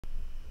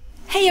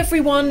Hey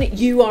everyone,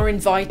 you are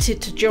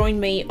invited to join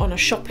me on a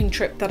shopping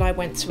trip that I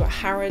went to at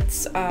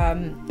Harrods.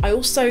 I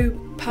also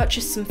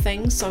purchased some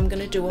things, so I'm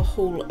going to do a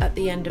haul at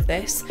the end of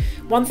this.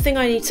 One thing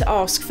I need to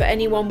ask for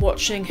anyone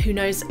watching who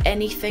knows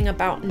anything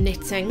about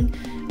knitting,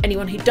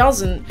 anyone who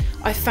doesn't,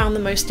 I found the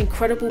most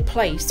incredible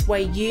place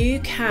where you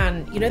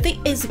can, you know the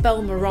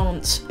Isabel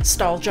Marant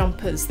style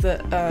jumpers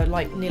that are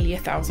like nearly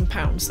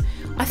 £1,000?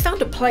 I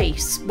found a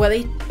place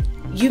where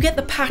you get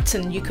the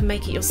pattern, you can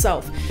make it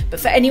yourself. But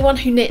for anyone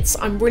who knits,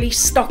 I'm really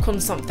stuck on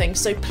something,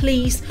 so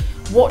please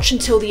watch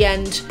until the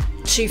end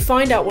to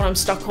find out what I'm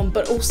stuck on,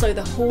 but also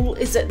the haul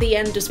is at the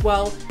end as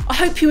well. I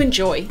hope you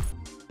enjoy.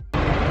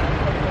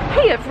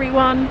 Hey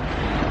everyone,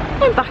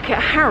 I'm back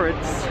at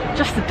Harrods,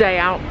 just a day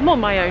out, I'm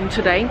on my own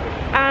today,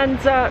 and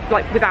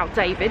like without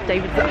David's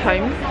at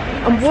home.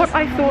 And what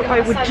I thought I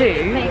would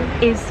do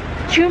is,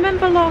 do you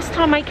remember last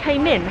time I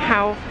came in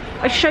how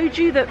I showed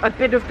you a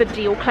bit of the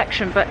Deal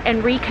collection, but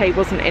Enrique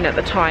wasn't in at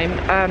the time,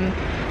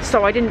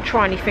 so I didn't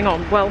try anything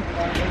on. Well,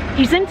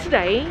 he's in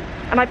today,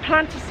 and I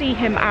plan to see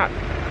him at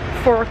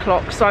 4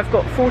 o'clock, so I've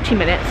got 40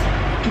 minutes.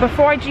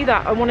 Before I do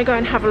that, I want to go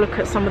and have a look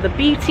at some of the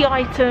beauty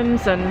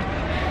items and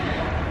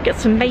get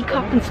some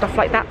makeup and stuff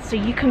like that, so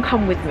you can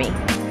come with me.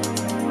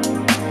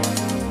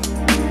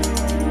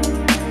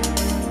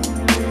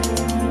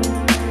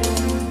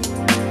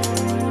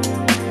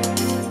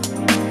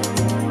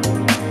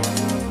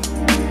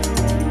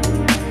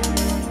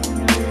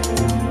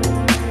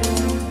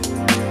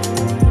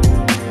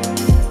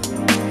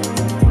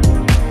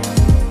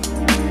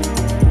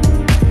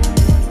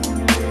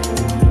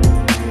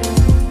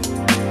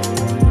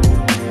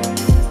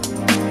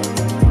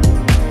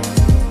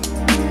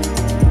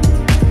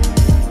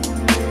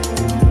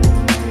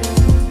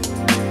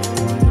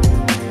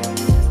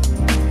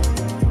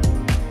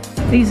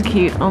 These are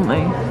cute, aren't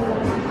they?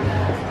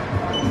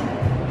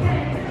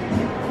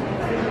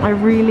 I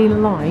really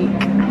like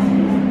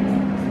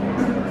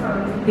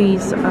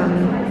these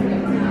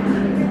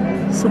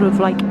sort of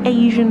like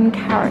Asian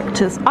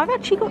characters. I've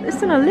actually got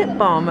this in a lip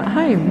balm at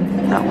home,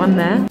 that one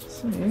there.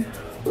 So,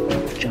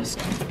 just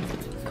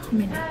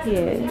come in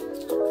here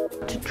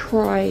to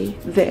try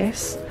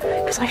this,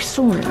 because I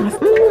saw it and I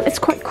thought, it's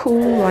quite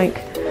cool, like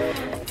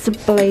it's a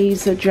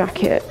blazer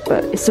jacket,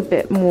 but it's a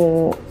bit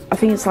more, I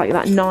think it's like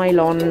that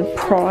nylon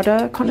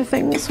Prada kind of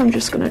thing, so I'm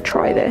just gonna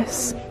try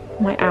this.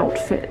 My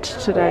outfit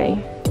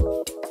today.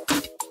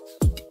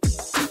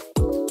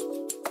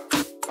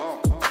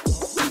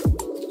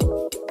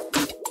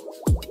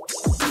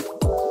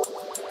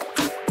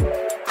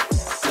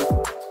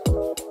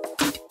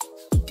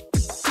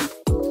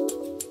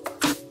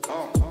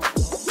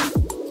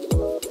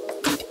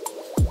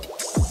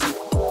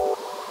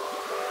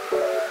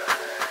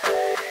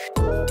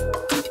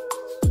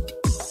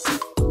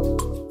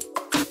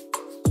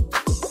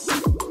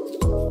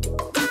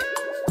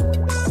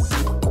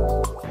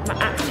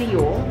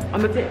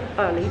 I'm a bit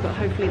early, but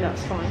hopefully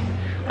that's fine.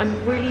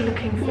 I'm really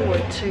looking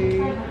forward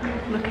to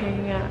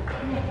looking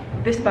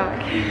at this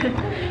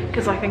bag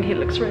because I think it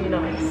looks really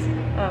nice.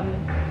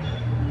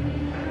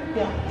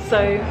 Yeah,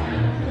 so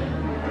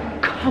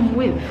come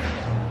with.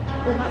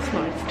 Oh, that's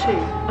nice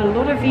too. A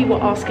lot of you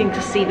were asking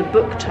to see the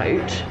book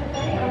tote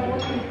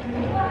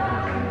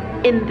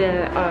in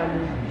the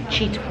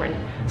cheetah print,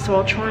 so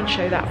I'll try and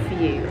show that for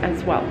you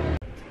as well.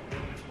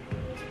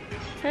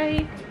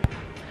 Hey.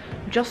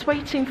 Just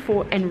waiting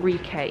for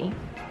Enrique,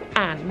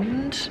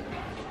 and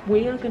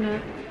we are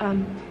gonna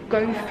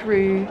go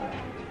through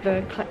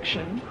the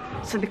collection.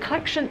 So the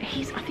collection,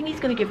 I think he's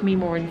gonna give me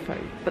more info,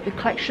 but the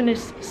collection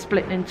is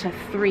split into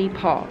 3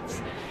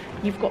 parts.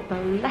 You've got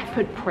the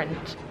leopard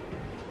print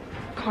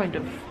kind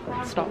of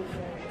stuff.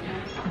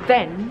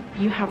 Then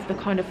you have the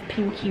kind of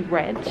pinky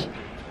red,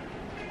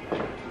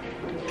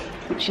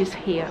 which is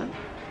here.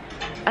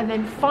 And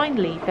then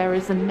finally there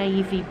is a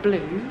navy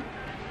blue.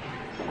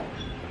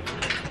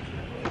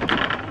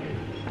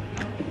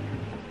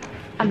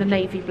 And the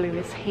navy blue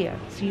is here.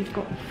 So you've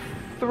got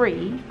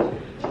 3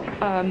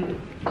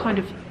 kind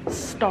of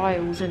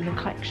styles in the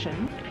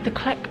collection.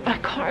 I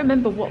can't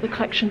remember what the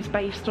collection's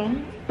based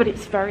on, but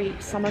it's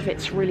some of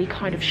it's really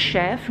kind of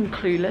Cher from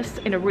Clueless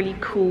in a really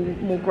cool,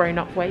 more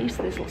grown-up way.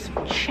 So there's lots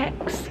of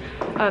checks,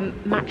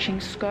 matching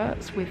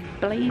skirts with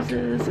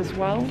blazers as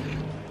well.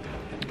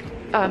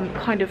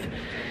 Kind of,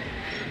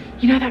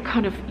 you know that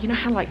kind of, you know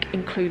how like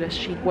in Clueless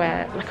she'd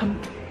wear like a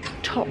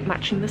top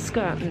matching the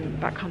skirt and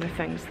that kind of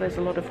thing, so there's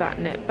a lot of that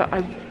in it, but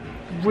I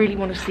really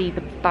want to see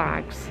the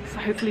bags, so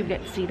hopefully we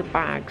get to see the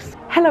bags.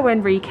 Hello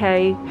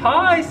Enrique.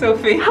 Hi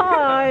Sophie.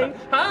 Hi.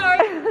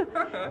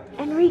 Hi.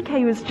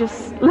 Enrique was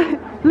just,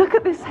 look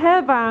at this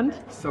hairband.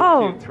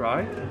 So cute,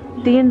 right?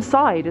 The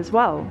inside as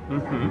well.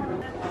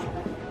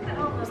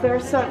 Mm-hmm. Is there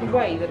a certain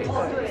way that it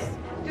works?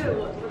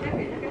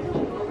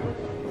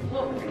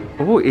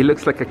 Oh, it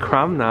looks like a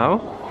crown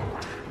now.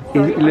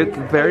 It looked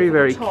very,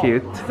 very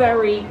cute.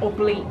 Very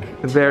oblique.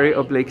 Very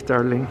oblique,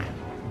 darling.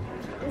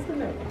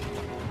 Isn't it?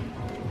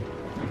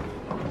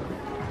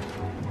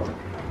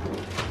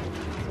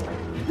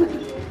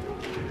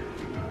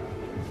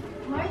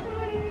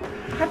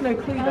 had no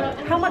clue that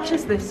How much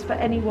is this for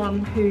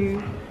anyone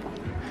who...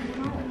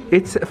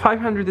 It's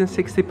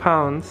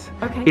 £560.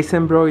 Okay. It's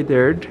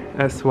embroidered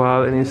as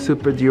well, and it's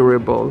super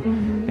durable,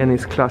 and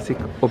it's classic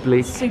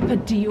oblique. Super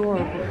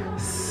durable.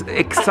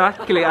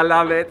 Exactly, I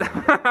love it.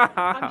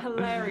 I'm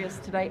hilarious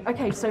today.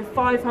 Okay, so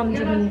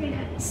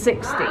 560.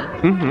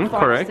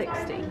 Correct.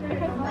 560.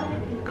 Okay.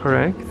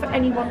 Correct. For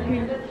anyone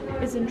who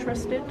is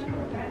interested.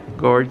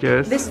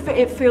 Gorgeous.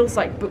 It feels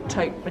like book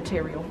tote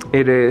material.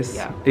 It is.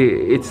 Yeah.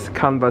 It's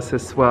canvas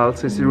as well,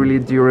 so it's really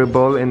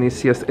durable, and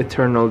it's just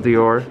eternal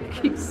Dior.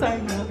 Keep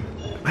saying that.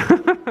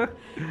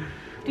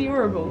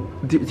 Durable.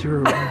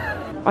 Durable.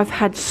 I've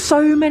had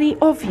so many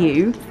of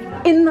you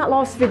in that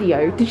last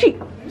video. Did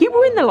you? You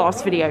were in the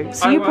last video,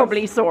 so you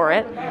probably saw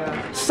it.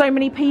 Yeah. So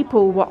many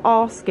people were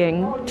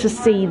asking to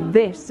see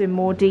this in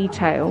more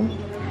detail,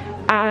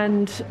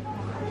 and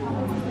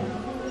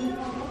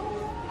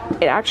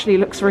it actually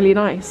looks really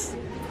nice.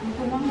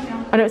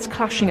 I know it's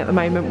clashing at the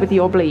moment with the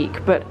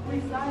oblique, but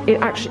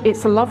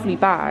it's a lovely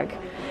bag,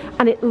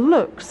 and it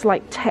looks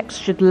like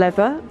textured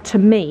leather to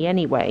me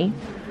anyway.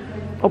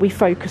 Are we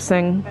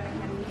focusing?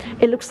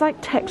 It looks like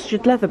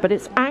textured leather, but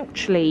it's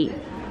actually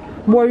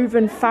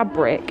woven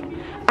fabric,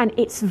 and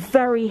it's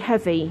very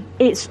heavy.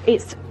 It's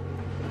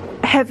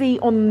heavy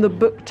on the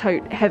book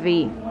tote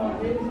heavy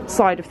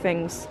side of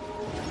things,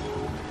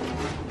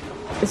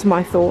 is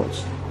my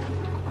thought.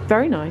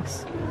 Very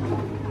nice.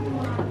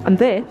 And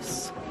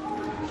this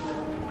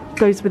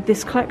goes with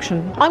this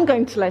collection. I'm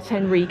going to let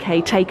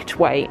Enrique take it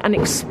away and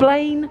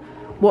explain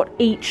what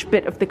each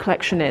bit of the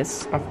collection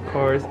is. Of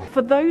course.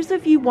 For those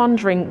of you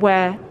wondering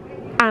where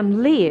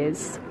Anne Lee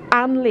is,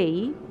 Anne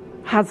Lee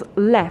has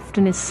left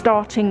and is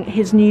starting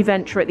his new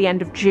venture at the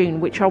end of June,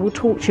 which I will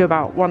talk to you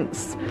about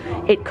once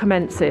it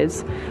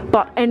commences.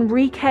 But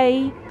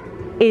Enrique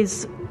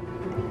is,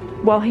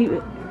 well,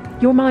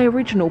 you're my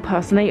original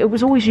person. It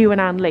was always you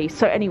and Anne Lee.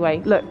 So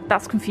anyway, look,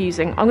 that's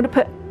confusing. I'm going to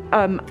put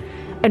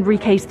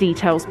Enrique's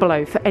details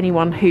below for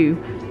anyone who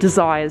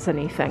desires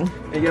anything.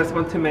 I just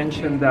want to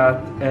mention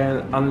that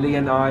Anne Lee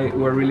and I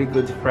were really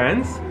good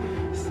friends.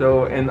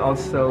 So, and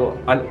also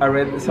I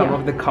read some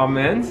of the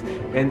comments,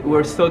 and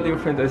we're so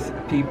different as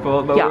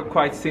people, but we're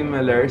quite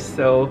similar.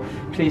 So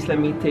please let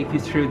me take you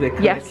through the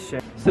collection.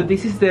 Yes. So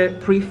this is the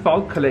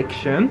pre-fall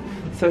collection.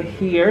 So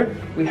here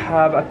we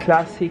have a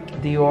classic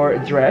Dior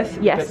dress.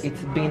 Yes. But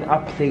it's been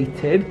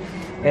updated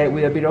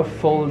with a bit of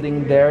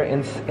folding there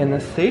and a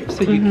zip,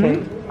 so you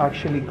can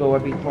actually go a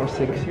bit more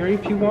sexier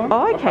if you want.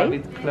 Oh, okay. Or have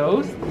it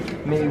closed,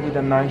 maybe with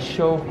a nice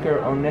choker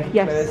or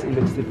necklace. It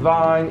looks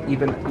divine.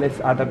 Even let's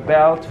add a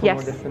belt for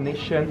more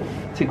definition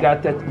to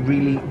get that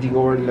really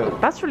Dior look.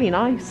 That's really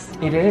nice.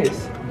 It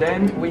is.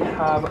 Then we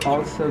have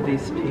also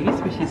this piece,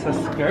 which is a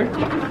skirt.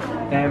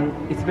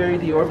 It's very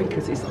Dior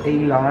because it's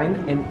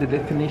A-line and the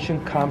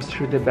definition comes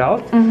through the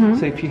belt.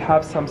 So if you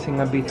have something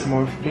a bit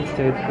more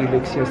fitted, it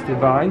looks just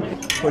divine.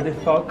 For the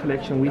fall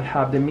collection, we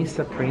have the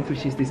Missa print,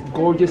 which is this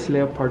gorgeous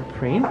leopard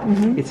print.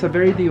 It's a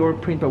very Dior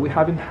print, but we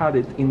haven't had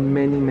it in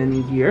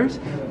many years.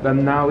 But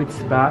now it's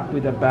back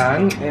with a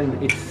bang,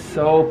 and it's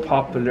so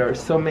popular.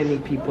 So many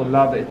people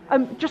love it.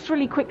 Just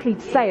really quickly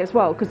to say as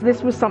well, because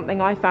this was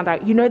something I found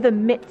out. You know the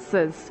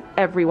Mitzas,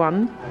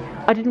 everyone?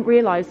 I didn't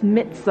realise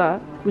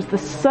Mitza was the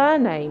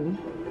surname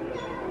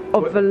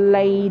of the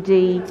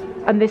lady,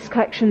 and this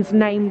collection's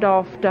named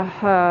after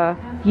her.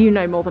 You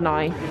know more than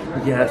I.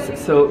 Yes,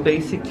 so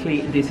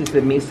basically this is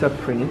the Missa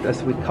print,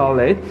 as we call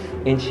it,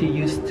 and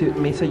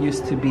Missa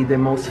used to be the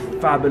most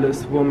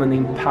fabulous woman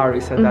in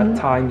Paris at that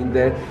time in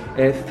the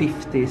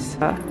 50s.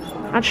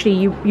 Actually,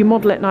 you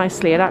model it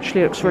nicely. It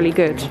actually looks really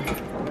good.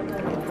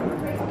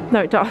 No,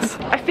 it does.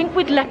 I think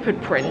with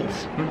leopard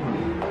print,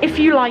 if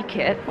you like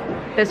it,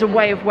 there's a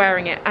way of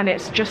wearing it, and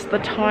it's just the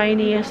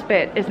tiniest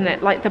bit, isn't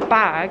it? Like the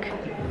bag,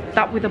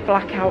 that with a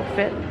black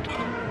outfit.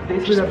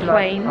 This with a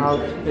black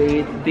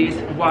outfit. This,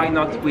 why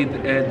not with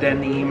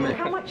denim?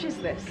 How much is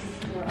this?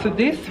 So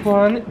this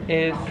one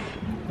is,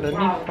 let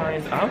me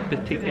find out the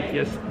ticket.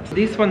 Yes,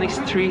 this one is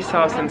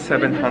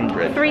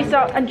 3,700.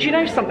 3,000. And do you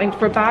know something?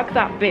 For a bag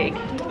that big,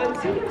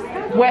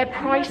 where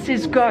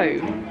prices go,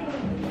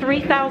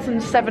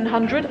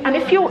 3,700. And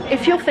if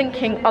you're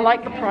thinking, I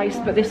like the price,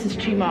 but this is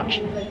too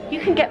much, you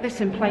can get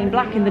this in plain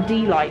black in the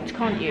D-Light,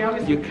 can't you?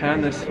 You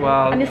can as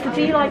well. And is the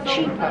D-Light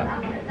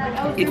cheaper?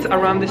 It's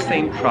around the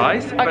same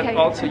price, but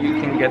also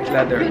you can get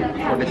leather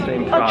for the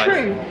same price. Oh,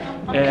 true.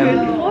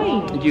 Good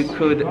point. You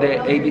could the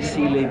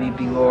ABC Lady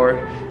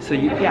Dior. So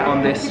you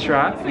on the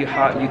strap you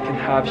can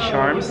have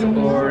charms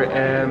or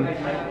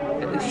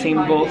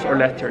symbols or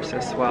letters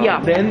as well.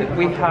 Then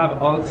we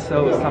have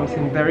also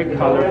something very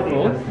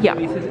colorful.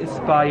 This is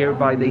inspired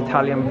by the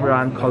Italian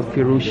brand called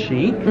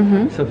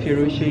Ferrucci. So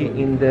Ferrucci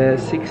in the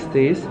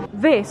 60s.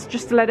 This,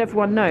 just to let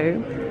everyone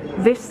know,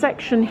 this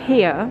section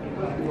here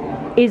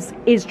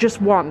is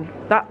just one.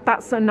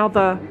 That's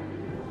another.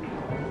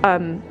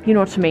 You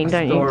know what I mean,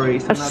 don't you?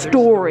 A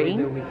story.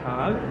 That we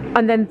have.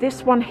 And then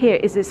this one here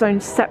is its own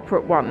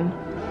separate one.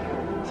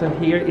 So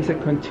here is a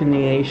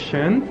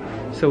continuation.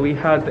 So we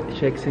had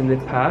checks in the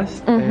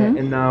past,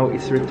 and now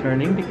it's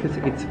returning because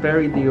it's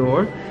very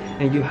Dior.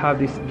 And you have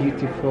these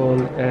beautiful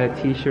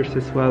t-shirts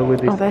as well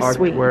with this artwork.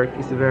 Sweet.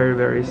 It's very,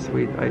 very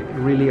sweet. I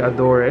really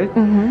adore it.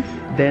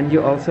 Then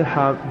you also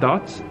have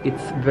dots.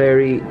 It's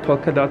very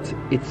polka dots.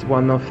 It's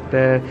one of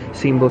the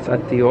symbols at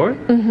Dior.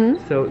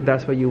 So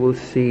that's what you will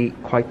see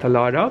quite a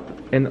lot of.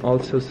 And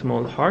also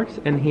small hearts.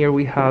 And here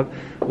we have,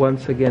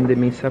 once again, the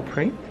Misa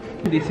print.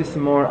 This is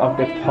more of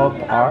the pop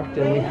art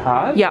that we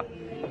have. Yep.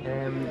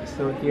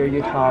 So here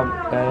you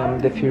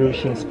have the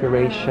Firushi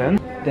inspiration.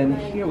 Then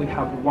here we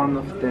have one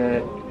of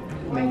the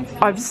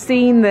I've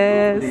seen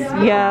this,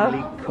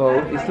 yeah.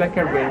 Coat. It's like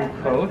a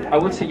raincoat. I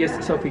would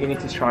suggest, Sophie, you need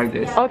to try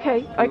this.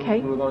 Okay, okay.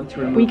 We're going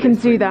to we can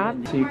do that.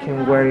 So you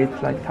can wear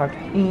it like tucked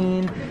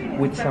in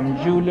with some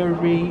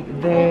jewelry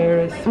there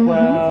as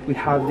well. We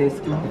have this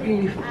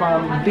really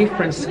fun,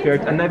 different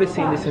skirt. I've never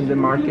seen this in the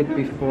market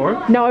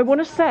before. Now I want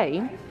to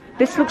say,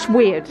 this looks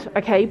weird,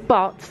 okay,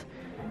 but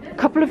a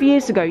couple of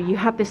years ago you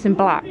had this in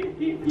black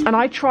and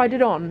I tried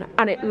it on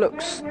and it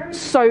looks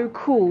so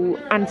cool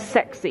and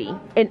sexy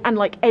and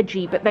like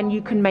edgy, but then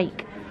you can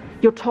make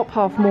your top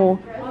half more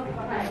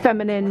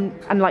feminine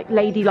and like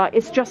ladylike.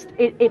 It's just,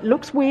 it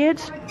looks weird.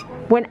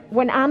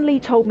 When Anne Lee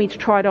told me to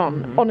try it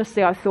on,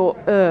 honestly I thought,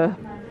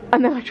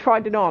 and then I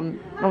tried it on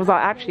and I was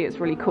like, actually it's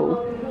really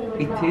cool.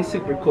 It is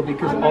super cool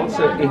because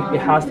also it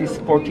has these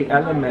sporty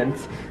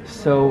elements,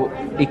 so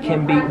it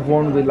can be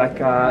worn with like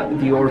a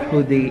Dior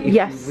hoodie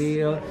if you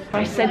will.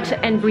 I said to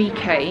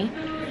Enrique,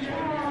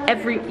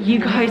 you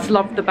guys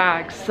love the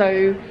bags,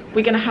 so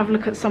we're going to have a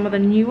look at some of the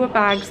newer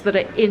bags that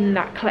are in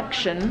that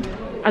collection,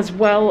 as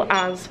well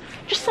as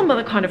just some of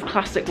the kind of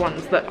classic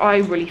ones that I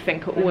really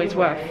think are always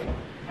worth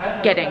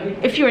getting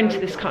if you're into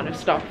this kind of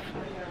stuff.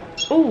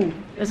 Oh,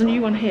 there's a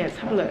new one here. Let's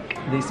have a look.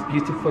 This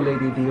beautiful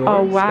Lady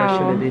Dior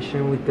special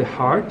edition with the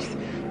hearts.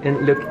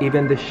 And look,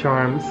 even the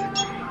charms.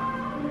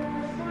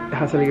 It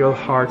has a little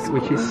heart,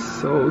 which is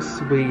so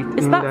sweet.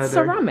 Is that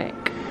ceramic?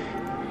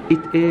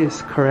 It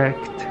is,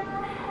 correct.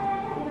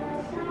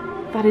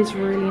 That is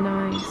really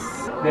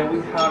nice. Then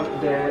we have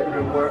the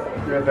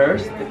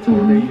reverse, the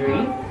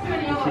Tolerie,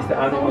 which is the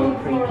animal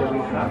print that we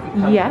have. It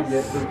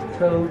comes with the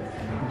toe.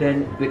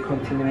 Then the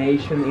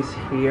continuation is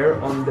here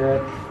on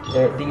the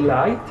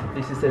D-Light.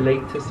 This is the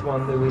latest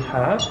one that we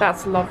have.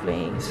 That's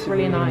lovely. It's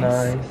really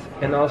nice.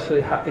 And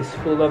also it's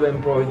full of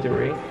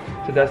embroidery,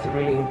 so that's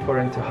really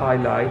important to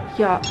highlight.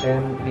 Yeah.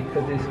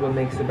 Because this is what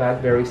makes the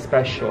bag very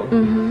special.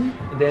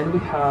 Then we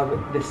have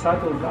the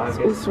saddle bag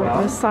as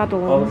well. The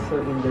saddle. Also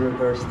in the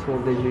reverse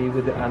Tolerie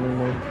with the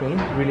animal print.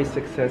 Really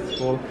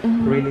successful,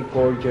 really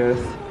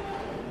gorgeous.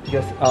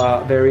 Just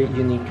a very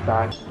unique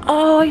bag.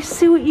 Oh, I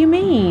see what you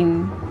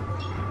mean.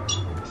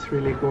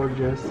 Really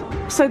gorgeous.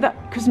 So that,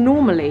 because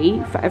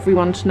normally, for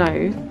everyone to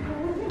know,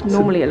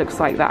 normally it looks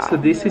like that. So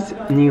this is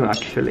new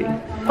actually.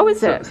 Oh,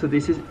 is it? So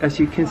this is, as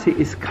you can see,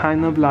 it's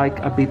kind of like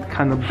a bit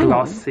kind of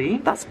glossy.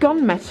 That's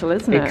gunmetal,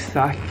 isn't it?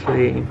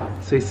 Exactly.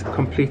 So it's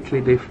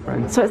completely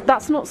different. So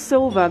that's not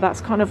silver,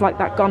 that's kind of like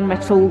that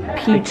gunmetal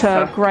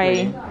pewter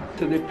grey.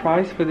 So the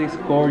price for this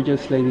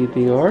gorgeous Lady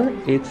Dior,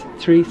 it's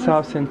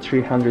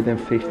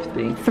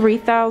 3,350.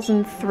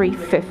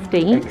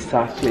 3,350.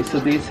 Exactly. So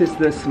this is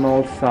the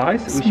small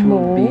size, which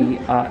will be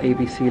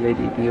ABC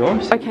Lady Dior.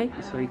 So,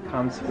 so it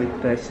comes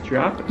with the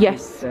strap.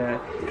 Yes. With the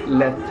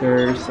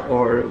letters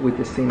or with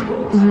the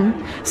symbols.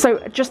 So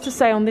just to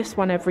say on this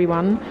one,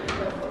 everyone,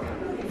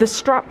 the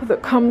strap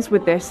that comes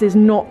with this is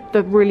not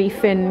the really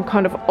thin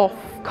kind of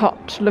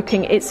off-cut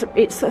looking. It's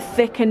a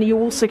thick, and you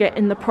also get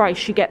in the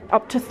price, you get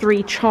up to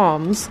 3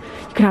 charms.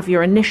 You can have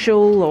your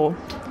initial or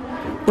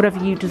whatever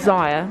you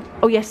desire.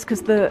 Oh yes,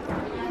 because the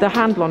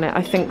handle on it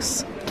I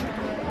think's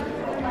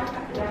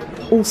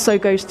also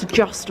goes to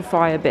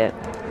justify a bit.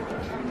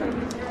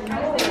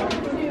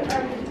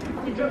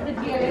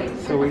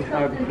 So we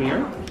have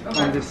here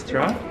on the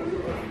strap,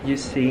 you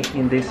see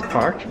in this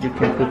part you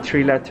can put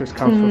 3 letters,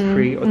 come for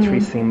free, or 3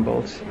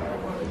 symbols.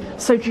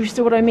 So do you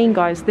see what I mean,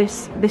 guys?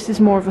 This is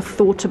more of a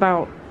thought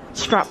about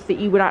strap that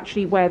you would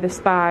actually wear this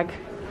bag,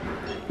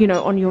 you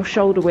know, on your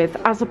shoulder with,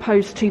 as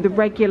opposed to the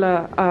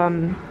regular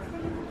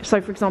so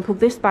for example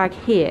this bag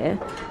here,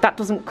 that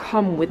doesn't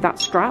come with that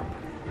strap.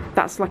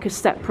 That's like a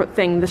separate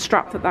thing. The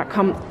strap that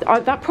comes,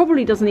 that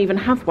probably doesn't even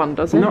have one,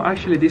 does it? No,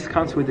 actually this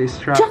comes with this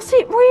strap. Does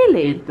it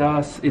really? It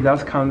does. It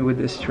does come with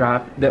the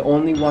strap. The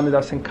only one that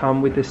doesn't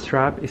come with the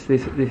strap is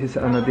this. This is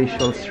an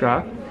additional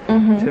strap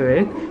to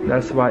it.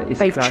 That's why it's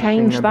They've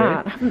changed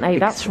that, haven't they?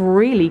 That's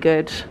really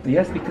good.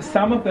 Yes, because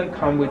some of them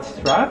come with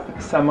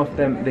strap. Some of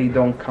them they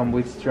don't come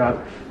with strap.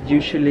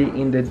 Usually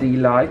in the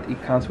D-Light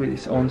it comes with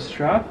its own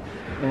strap.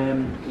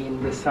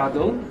 In the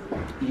saddle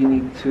you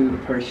need to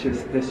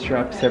purchase the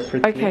strap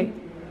separately. Okay,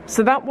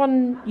 so that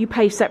one you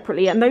pay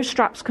separately, and those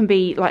straps can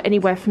be like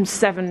anywhere from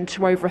 £700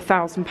 to over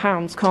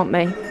 £1,000, can't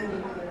they?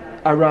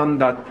 Around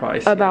that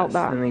price. About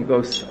that. And it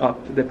goes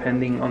up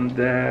depending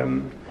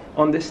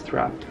on the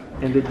strap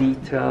and the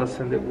details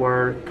and the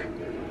work.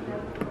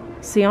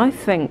 See, I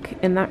think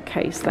in that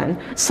case then,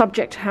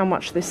 subject to how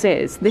much this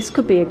is, this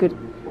could be a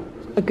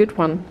good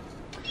one.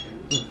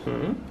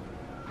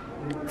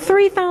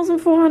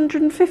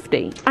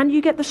 3,450, and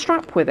you get the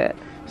strap with it.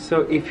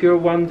 So if you're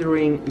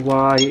wondering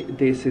why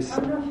this is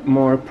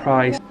more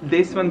priced,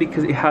 this one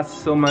because it has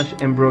so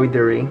much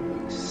embroidery,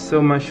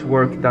 so much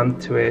work done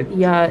to it.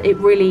 Yeah, it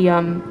really,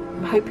 I'm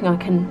hoping I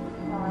can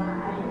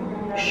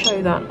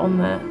show that on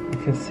there. You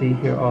can see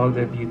here all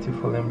the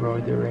beautiful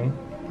embroidery.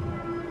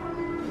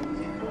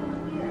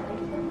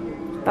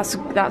 That's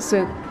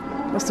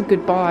a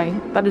good buy.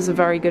 That is a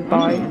very good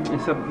buy.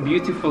 It's a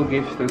beautiful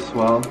gift as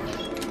well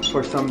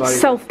for somebody.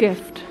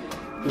 Self-gift.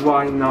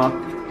 Why not?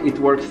 It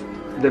works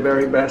the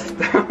very best.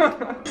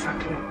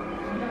 Exactly.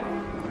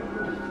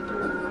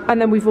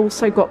 And then we've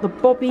also got the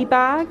bobby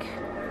bag,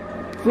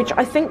 which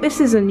I think this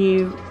is a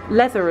new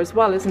leather as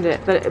well, isn't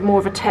it? That more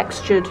of a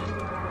textured.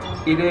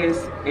 It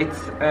is.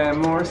 It's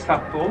more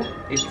supple.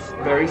 It's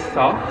very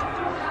soft,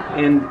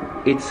 and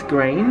it's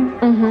grain.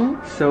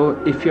 So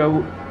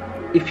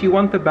if you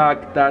want a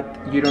bag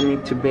that you don't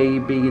need to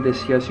baby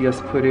this,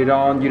 just put it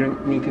on. You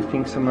don't need to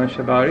think so much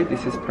about it.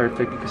 This is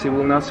perfect because it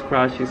will not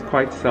scratch. It's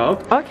quite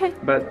soft. Okay.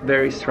 But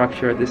very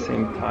structured at the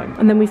same time.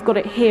 And then we've got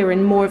it here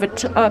in more of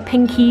a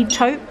pinky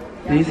taupe.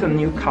 This is a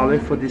new color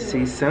for this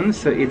season,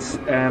 so it's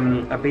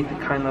a bit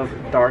kind of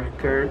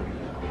darker,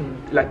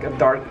 like a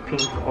dark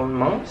pink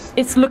almost.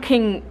 It's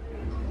looking.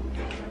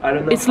 I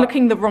don't know. It's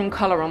looking the wrong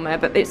color on there,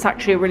 but it's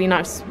actually a really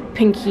nice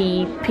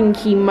pinky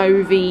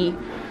mauvey.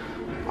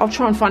 I'll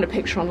try and find a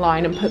picture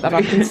online and put that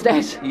up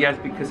instead. Yes,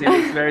 because it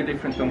looks very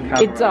different on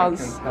camera. It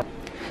does.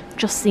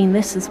 Just seen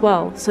this as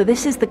well. So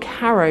this is the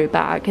Caro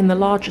bag in the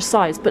larger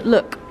size, but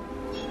look.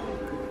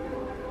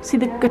 See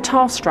the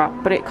guitar strap,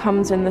 but it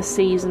comes in the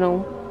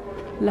seasonal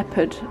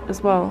leopard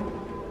as well.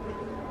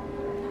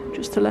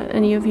 Just to let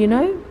any of you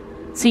know.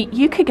 See,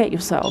 you could get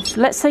yourself,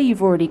 let's say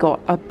you've already got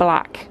a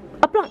black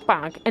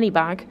bag, any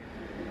bag.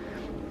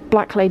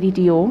 Black Lady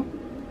Dior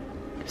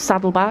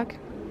saddle bag.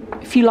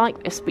 If you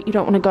like this but you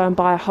don't want to go and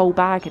buy a whole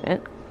bag in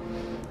it,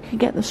 you can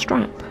get the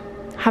strap.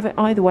 Have it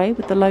either way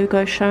with the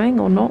logo showing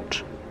or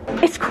not.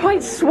 It's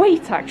quite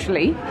sweet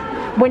actually.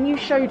 When you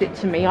showed it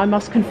to me, I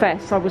must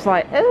confess, I was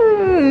like,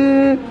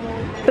 oh.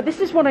 But this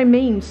is what I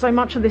mean. So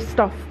much of this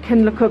stuff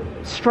can look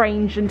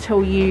strange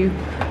until you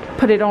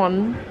put it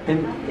on.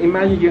 And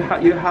imagine you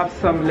have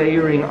some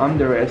layering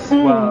under as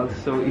well.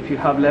 So if you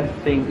have left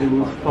thing, it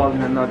will fall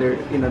in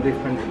a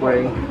different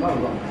way.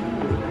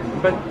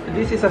 But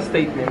this is a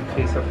statement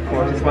piece, of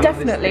course. It's one of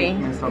the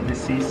statements of the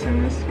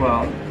season as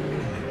well.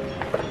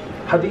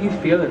 How do you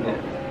feel in it?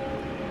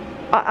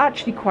 I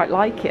actually quite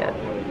like it.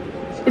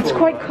 It's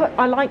quite.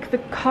 I like the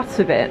cut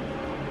of it.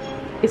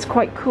 It's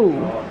quite cool.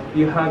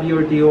 You have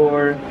your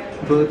Dior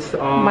boots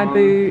on. My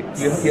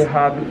boots. You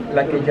have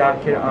like a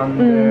jacket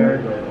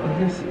under.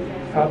 It is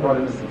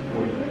fabulous.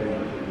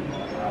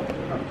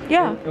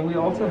 Yeah. And we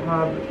also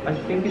have, I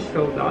think it's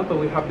sold out, but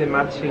we have the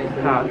matching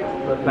hat,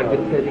 like the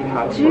teddy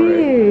hat. Do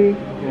you?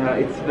 Yeah,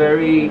 it's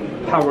very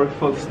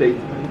powerful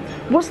statement.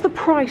 What's the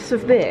price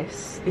of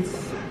this?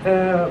 It's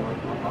let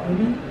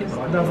me just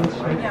double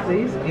check,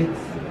 please. It's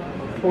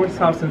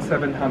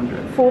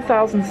 4,700.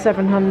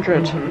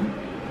 4,700.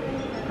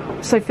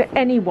 So for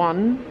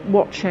anyone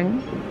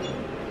watching,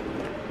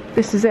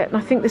 this is it. And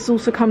I think this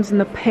also comes in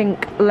the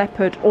pink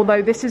leopard,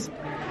 although this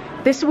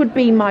would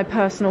be my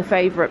personal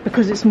favourite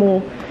because it's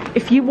more,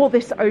 if you wore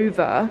this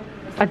over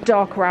a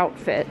darker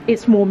outfit,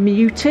 it's more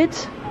muted.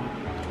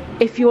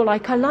 If you're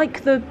like, I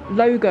like the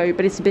logo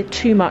but it's a bit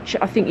too much,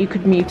 I think you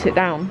could mute it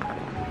down.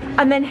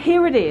 And then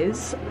here it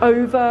is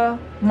over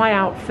my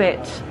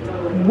outfit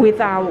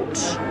without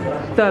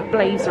the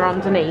blazer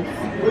underneath.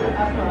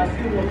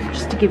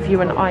 Just to give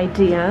you an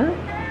idea.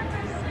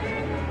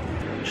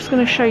 Just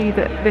going to show you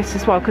this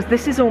as well, because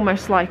this is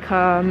almost like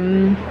I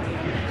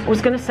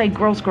was going to say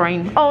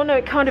grosgrain. Oh no,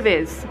 it kind of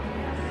is.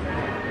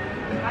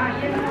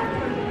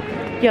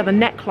 Yeah, the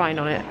neckline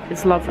on it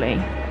is lovely.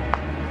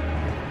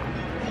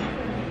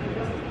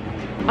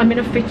 I'm in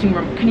a fitting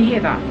room. Can you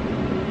hear that?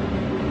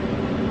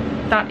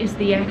 That is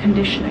the air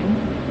conditioning.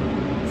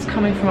 It's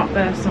coming from up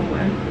there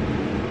somewhere.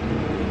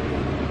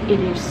 It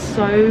is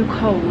so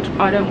cold.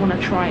 I don't want to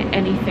try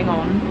anything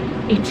on.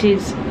 It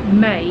is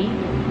May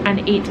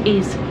and it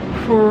is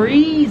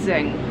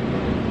freezing.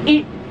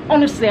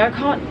 Honestly, I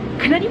can't.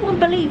 Can anyone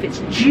believe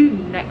it's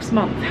June next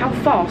month? How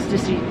fast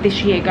is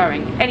this year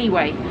going?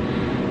 Anyway,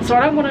 so I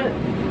don't want to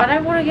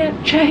get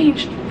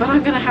changed, but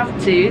I'm gonna have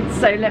to.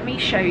 So let me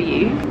show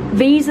you.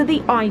 These are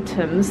the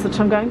items that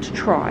I'm going to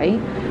try.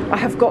 I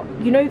have got,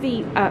 you know,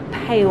 the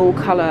pale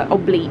color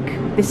oblique.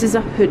 This is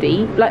a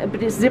hoodie,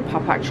 but it's zip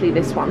up actually.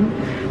 This one.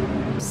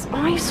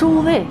 I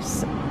saw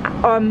this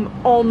on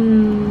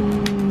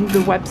the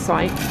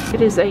website.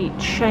 It is a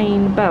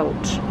chain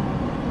belt.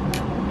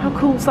 How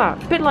cool is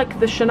that? A bit like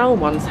the Chanel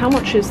ones. How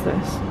much is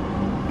this?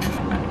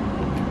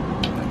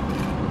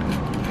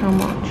 How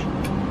much?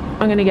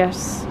 I'm gonna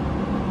guess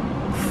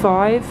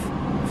 9.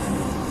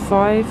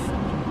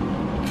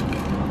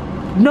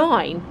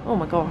 Oh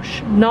my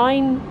gosh,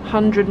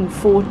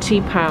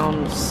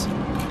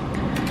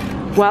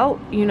 £940. Well,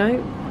 you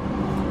know.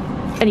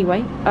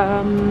 Anyway,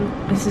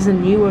 this is a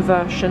newer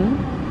version.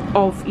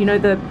 of, you know,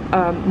 the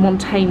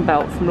Montaigne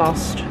belt from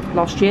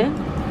last year.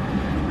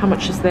 How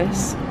much is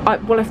this?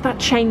 Well, if that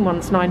chain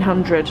one's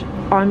 900,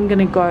 I'm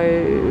gonna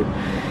go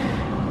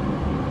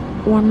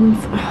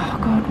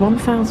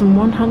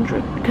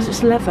 1,100, because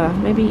it's leather.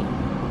 Maybe,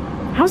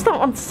 how's that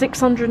on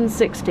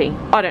 660?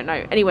 I don't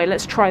know. Anyway,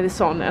 let's try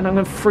this on and I'm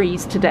gonna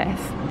freeze to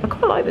death. I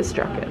quite like this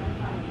jacket.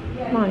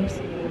 Nice.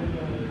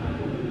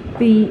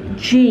 The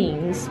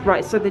jeans,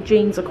 right, so the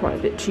jeans are quite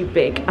a bit too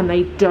big and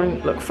they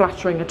don't look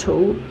flattering at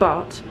all,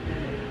 but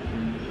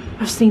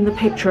I've seen the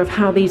picture of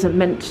how these are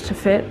meant to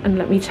fit, and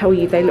let me tell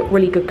you, they look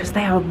really good because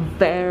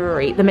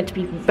they're meant to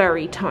be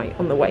very tight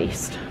on the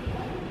waist.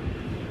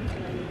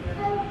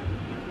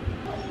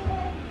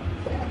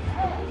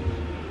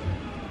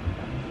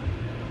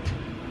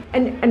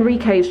 And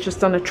Enrique's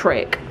just done a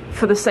trick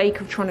for the sake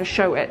of trying to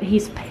show it.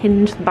 He's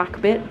pinned the back a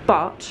bit,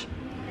 but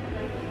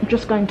I'm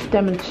just going to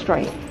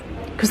demonstrate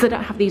because they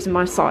don't have these in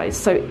my size.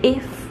 So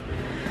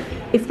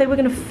if they were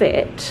going to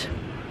fit,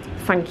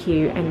 thank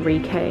you,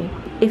 Enrique.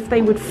 If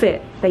they would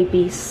fit, they'd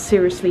be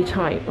seriously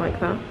tight like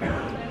that.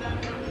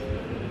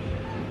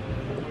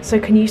 So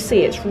can you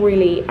see it's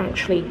really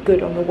actually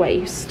good on the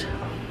waist?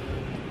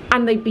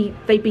 And they'd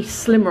be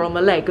slimmer on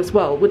the leg as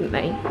well, wouldn't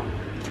they?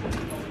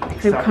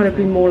 They would kind of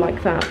be more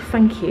like that.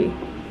 Thank you.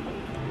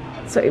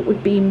 So it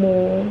would be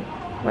more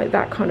like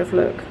that kind of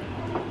look.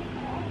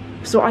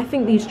 So I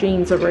think these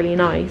jeans are really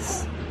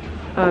nice.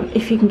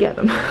 If you can get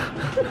them.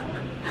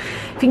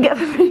 If you can get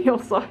them in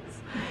your size.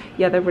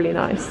 Yeah, they're really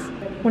nice.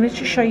 I wanted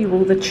to show you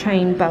all the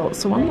chain belts.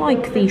 So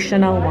unlike the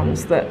Chanel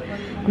ones that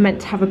are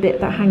meant to have a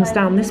bit that hangs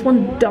down, this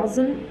one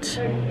doesn't.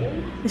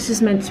 This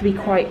is meant to be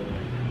quite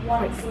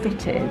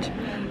fitted.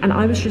 And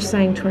I was just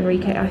saying to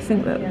Enrique, I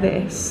think that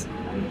this,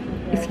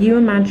 if you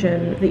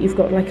imagine that you've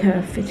got like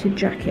a fitted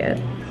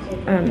jacket,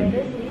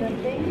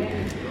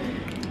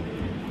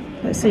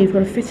 let's say you've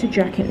got a fitted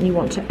jacket and you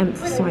want to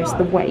emphasize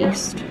the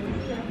waist,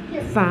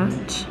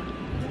 that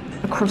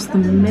across the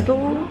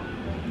middle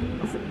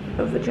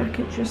of the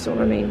jacket, just what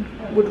I mean,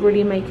 would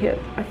really make it,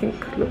 I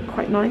think, look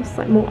quite nice,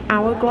 like more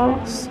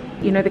hourglass.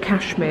 You know, the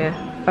cashmere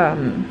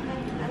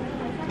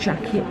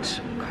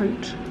jacket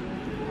coat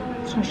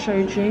that I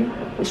showed you,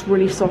 it's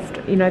really soft.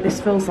 You know, this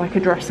feels like a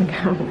dressing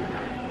gown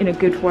in a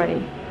good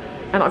way,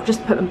 and I've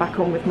just put them back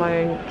on with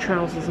my own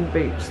trousers and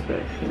boots,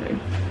 but you know,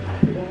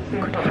 I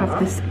could have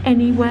this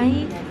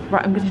anyway.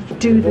 Right, I'm going to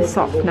do this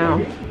up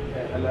now.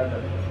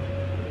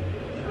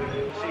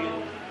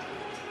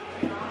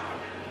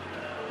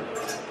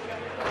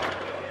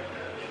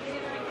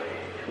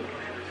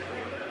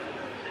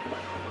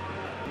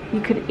 You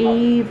could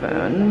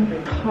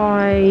even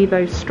tie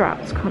those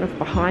straps kind of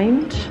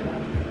behind,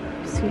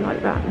 see,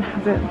 like that, and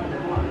have it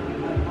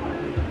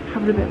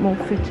a bit more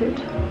fitted.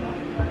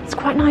 It's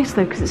quite nice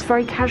though because it's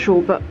very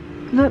casual, but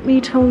let me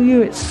tell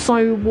you, it's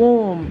so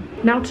warm.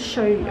 Now to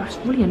show you, it's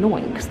really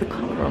annoying because the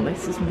colour on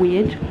this is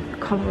weird, the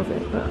colour of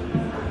it, but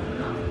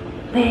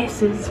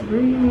this is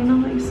really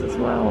nice as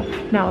well.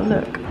 Now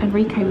look,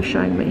 Enrique was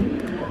showing me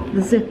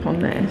the zip on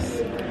this.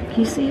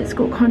 Can you see it's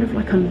got kind of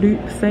like a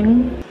loop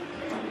thing?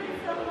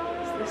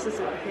 This is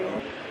it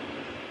here.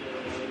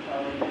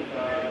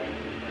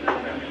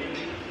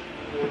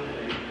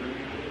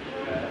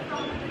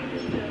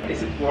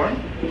 Is it warm?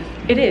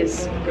 It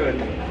is. Good.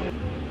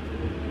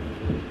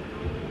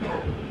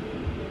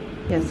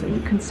 Yeah, so you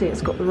can see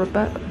it's got the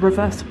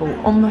reversible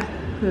on the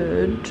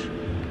hood.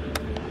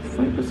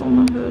 Focus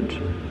on the hood.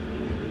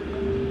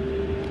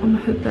 On the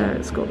hood there,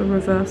 it's got the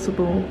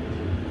reversible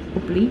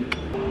oblique.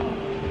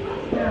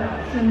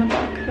 In the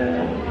back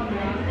there.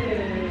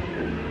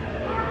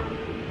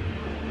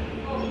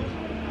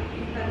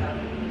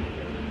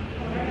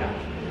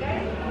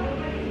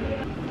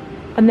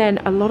 And then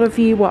a lot of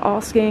you were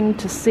asking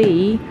to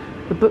see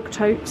the book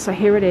tote, so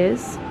here it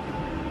is.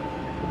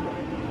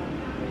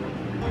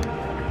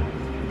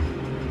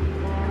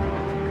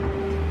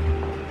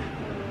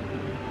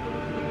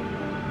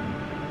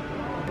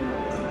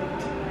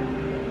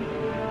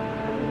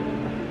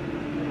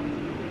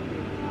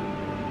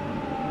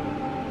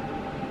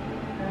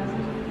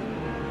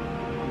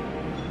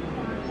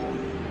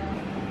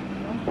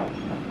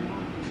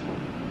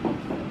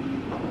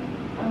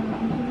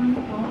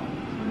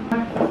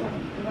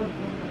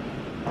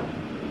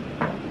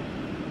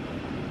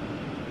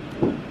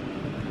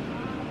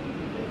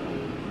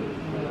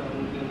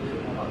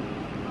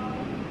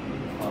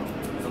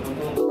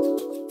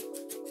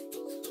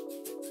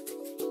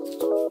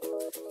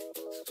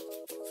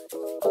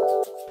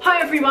 Hi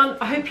everyone,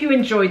 I hope you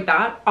enjoyed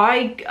that.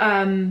 I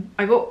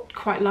got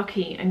quite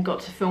lucky and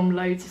got to film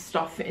loads of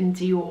stuff in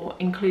Dior,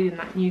 including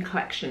that new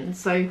collection.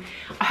 So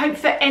I hope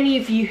for any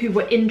of you who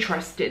were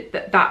interested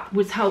that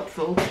was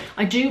helpful.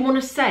 I do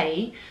want to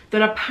say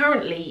that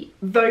apparently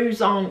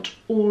those aren't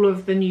all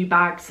of the new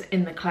bags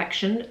in the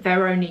collection.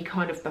 They're only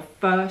kind of the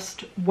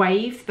first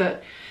wave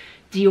that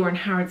Dior and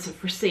Harrods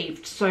have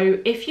received. So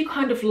if you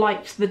kind of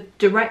liked the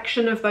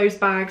direction of those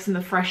bags and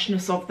the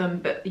freshness of them,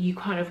 but you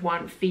kind of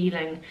weren't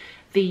feeling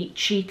the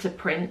cheetah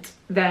print,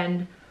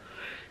 then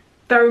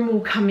there are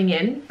more coming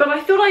in, but I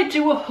thought I'd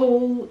do a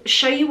haul,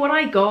 show you what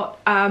I got,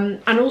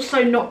 and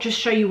also not just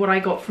show you what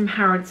I got from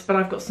Harrods, but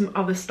I've got some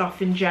other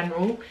stuff in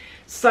general.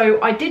 So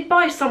I did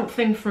buy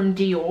something from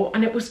Dior,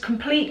 and it was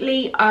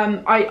completely,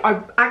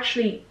 I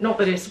actually, not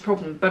that it's a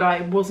problem, but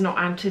I was not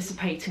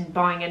anticipating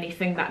buying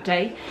anything that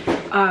day.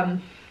 Sorry,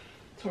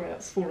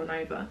 that's fallen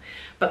over.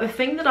 But the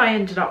thing that I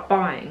ended up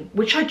buying,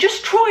 which I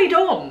just tried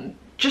on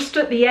just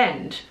at the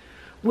end,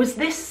 was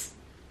this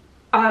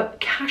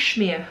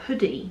cashmere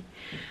hoodie.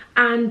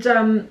 And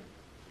do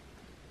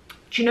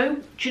you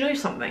know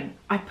something?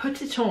 I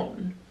put it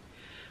on,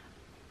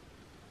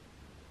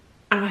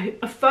 and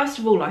first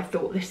of all I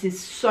thought, this is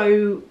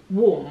so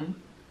warm,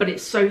 but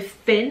it's so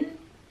thin.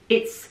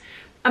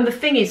 And the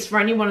thing is, for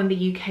anyone in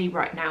the UK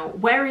right now,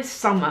 where is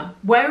summer?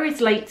 Where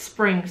is late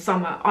spring,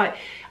 summer?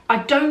 I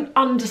don't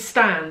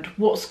understand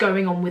what's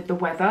going on with the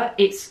weather.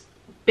 It's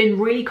been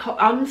really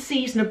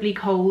unseasonably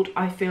cold,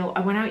 I feel.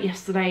 I went out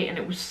yesterday and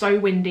it was so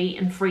windy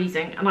and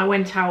freezing, and I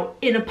went out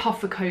in a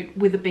puffer coat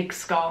with a big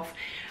scarf.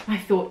 And I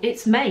thought,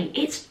 it's May,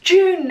 it's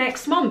June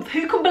next month.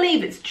 Who can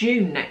believe it's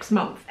June next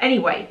month?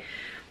 Anyway,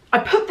 I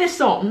put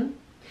this on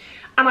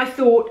and I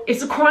thought,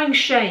 it's a crying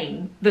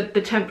shame that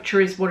the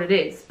temperature is what it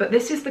is, but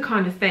this is the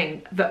kind of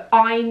thing that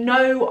I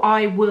know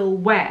I will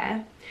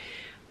wear,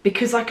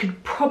 because I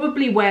could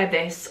probably wear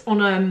this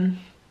on a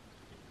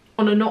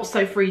not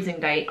so freezing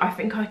day. I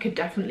think I could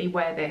definitely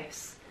wear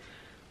this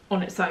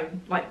on its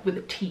own, like with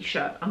a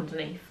t-shirt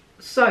underneath.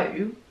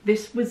 So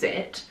this was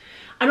it.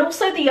 And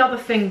also the other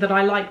thing that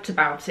I liked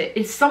about it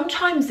is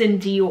sometimes in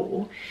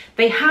Dior,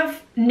 they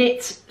have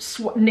knit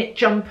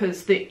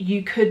jumpers that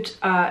you could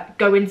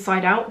go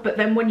inside out, but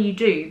then when you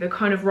do, the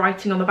kind of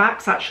writing on the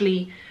back's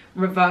actually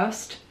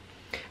reversed.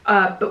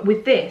 But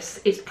with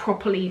this, it's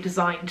properly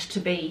designed to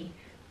be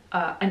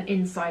an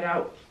inside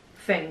out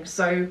thing.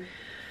 So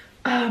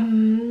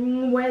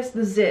where's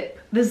the zip?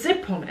 The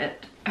zip on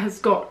it has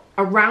got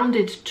a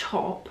rounded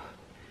top,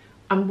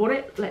 and what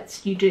it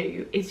lets you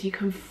do is you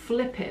can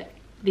flip it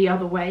the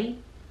other way,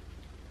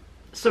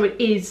 so it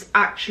is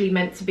actually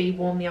meant to be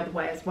worn the other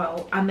way as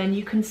well. And then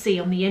you can see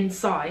on the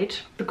inside,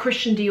 the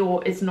Christian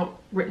Dior is not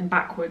written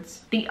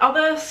backwards. The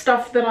other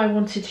stuff that I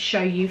wanted to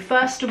show you,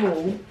 first of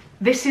all,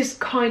 this is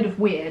kind of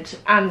weird,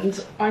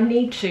 and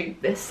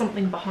there's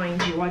something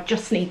behind you I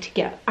just need to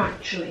get,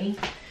 actually,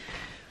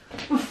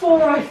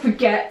 before I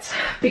forget,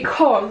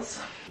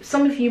 because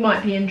some of you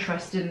might be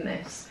interested in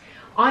this.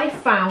 I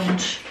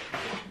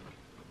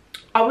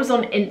was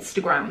on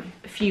Instagram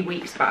a few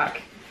weeks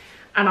back,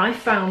 and I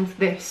found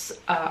this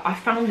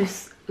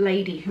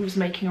lady who was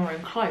making her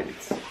own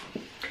clothes.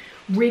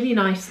 Really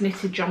nice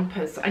knitted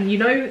jumpers, and you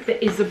know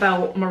the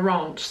Isabel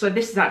Marant, so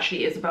this is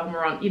actually Isabel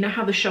Marant, you know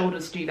how the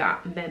shoulders do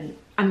that,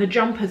 and the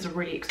jumpers are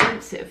really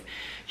expensive.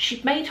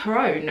 She'd made her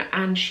own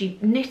and she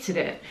knitted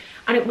it,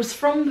 and it was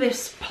from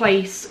this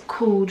place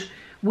called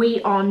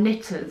We Are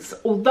Knitters,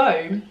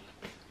 although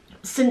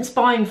since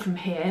buying from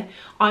here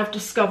I've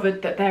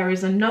discovered that there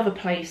is another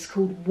place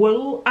called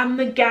Wool and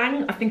the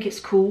Gang, I think it's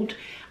called,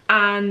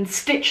 and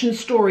Stitch and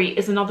Story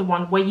is another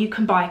one where you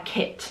can buy a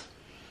kit.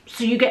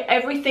 So you get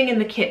everything in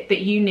the kit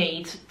that you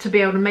need to be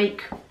able to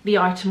make the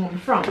item on the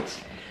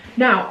front.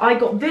 Now, I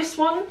got this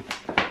one.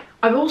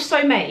 I've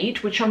also made,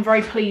 which I'm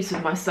very pleased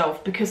with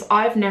myself, because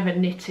I've never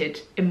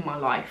knitted in my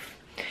life.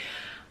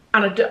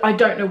 And I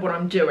don't know what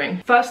I'm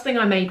doing. First thing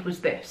I made was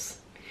this.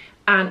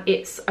 And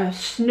it's a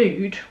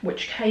snood,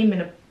 which came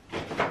in a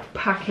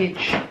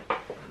package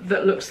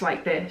that looks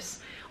like this.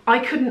 I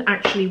couldn't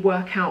actually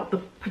work out the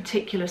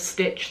particular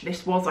stitch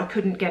this was. I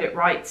couldn't get it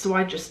right, so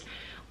I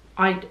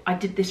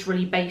did this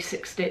really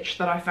basic stitch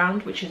that I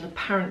found, which is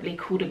apparently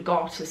called a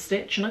garter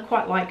stitch, and I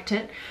quite liked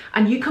it.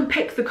 And you can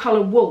pick the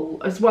colour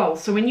wool as well,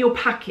 so in your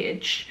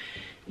package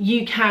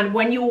you can,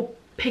 when you're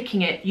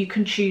picking it, you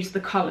can choose the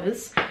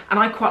colours, and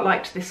I quite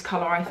liked this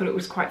colour. I thought it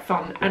was quite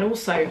fun, and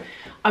also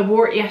I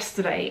wore it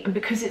yesterday, and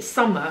because it's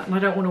summer and I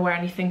don't want to wear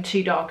anything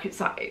too dark,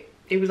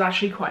 it was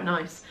actually quite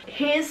nice.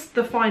 Here's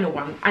the final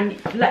one,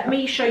 and let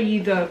me show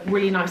you the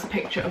really nice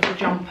picture of the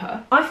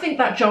jumper. I think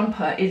that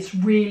jumper is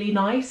really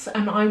nice,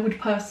 and I would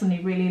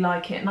personally really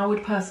like it, and I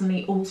would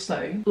personally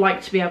also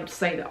like to be able to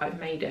say that I've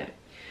made it.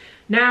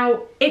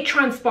 Now, it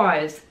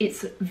transpires,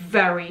 it's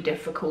very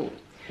difficult.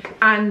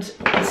 And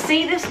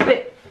see this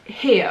bit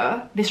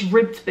here, this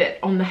ribbed bit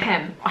on the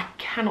hem? I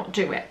cannot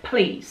do it,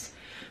 please.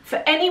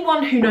 For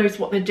anyone who knows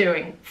what they're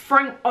doing,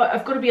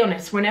 I've got to be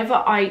honest, whenever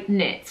I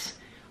knit,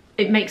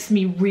 it makes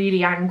me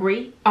really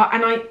angry,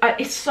 and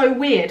it's so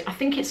weird. I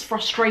think it's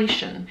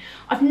frustration.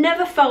 I've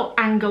never felt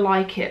anger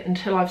like it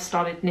until I've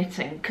started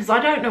knitting, because I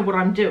don't know what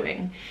I'm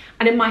doing,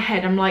 and in my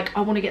head I'm like,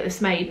 I want to get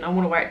this made and I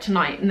want to wear it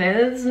tonight, and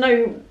there's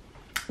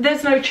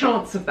no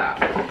chance of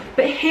that.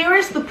 But here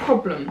is the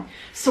problem.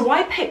 So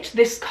I picked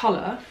this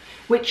colour,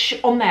 which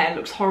on there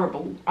looks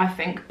horrible, I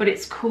think, but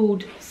it's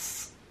called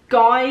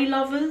Sky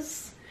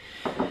Lovers.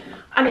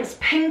 And it's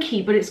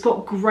pinky, but it's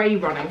got grey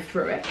running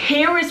through it.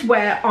 Here is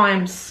where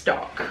I'm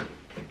stuck.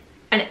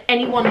 And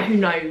anyone who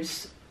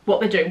knows what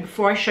they're doing,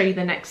 before I show you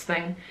the next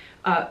thing,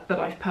 that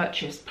I've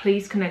purchased.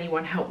 Please, can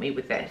anyone help me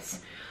with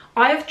this?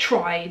 I have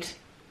tried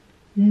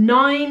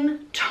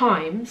 9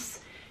 times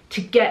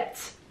to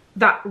get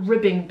that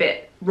ribbing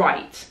bit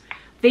right.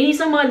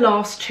 These are my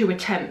last 2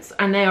 attempts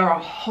and they are a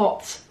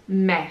hot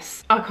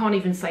mess. I can't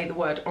even say the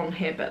word on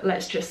here, but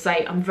let's just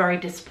say I'm very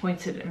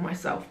disappointed in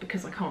myself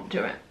because I can't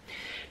do it.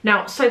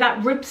 Now, so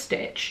that rib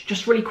stitch,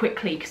 just really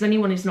quickly, because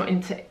anyone who's not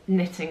into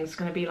knitting is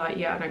going to be like,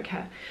 yeah, I don't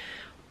care.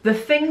 The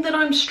thing that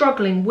I'm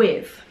struggling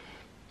with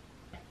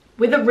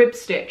a rib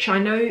stitch, I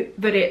know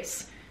that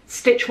it's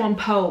stitch 1,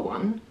 purl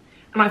 1,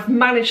 and I've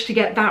managed to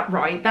get that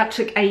right. That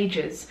took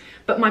ages.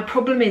 But my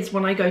problem is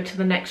when I go to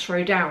the next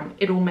row down,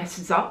 it all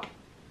messes up.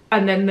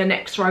 And then the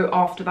next row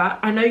after that,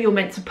 I know you're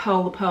meant to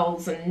purl the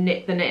pearls and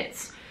knit the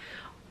knits.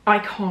 I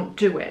can't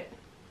do it.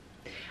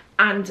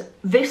 And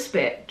this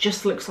bit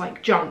just looks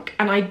like junk.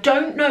 And I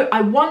don't know,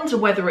 I wonder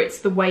whether it's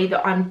the way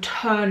that I'm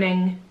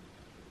turning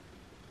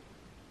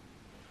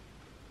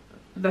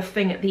the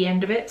thing at the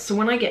end of it. So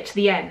when I get to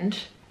the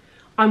end,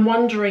 I'm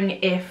wondering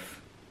if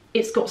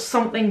it's got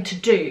something to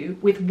do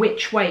with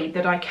which way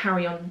that I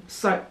carry on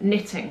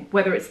knitting,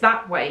 whether it's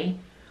that way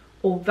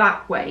or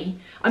that way.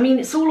 I mean,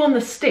 it's all on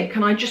the stick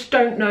and I just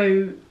don't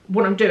know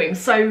what I'm doing.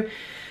 So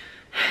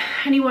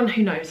anyone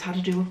who knows how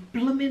to do a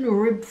blooming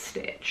rib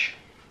stitch,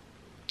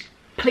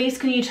 please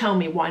can you tell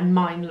me why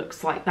mine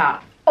looks like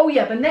that? Oh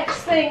yeah, the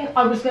next thing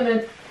I was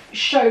gonna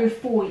show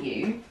for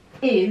you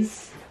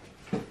is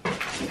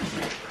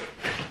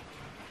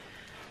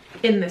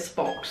in this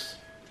box.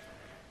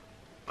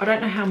 I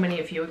don't know how many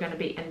of you are going to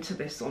be into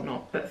this or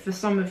not, but for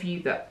some of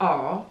you that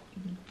are,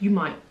 you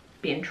might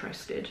be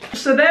interested.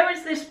 So there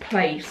is this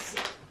place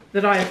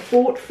that I have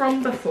bought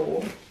from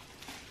before,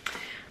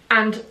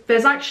 and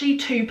there's actually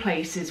 2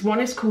 places. One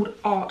is called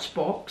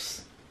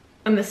Artbox,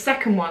 and the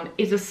second one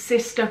is a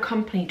sister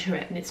company to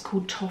it, and it's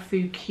called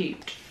Tofu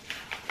Cute.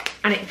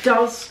 And it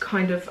does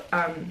kind of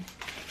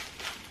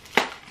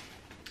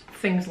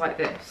things like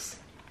this.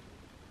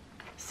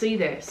 See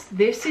this?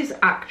 This is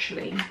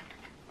actually...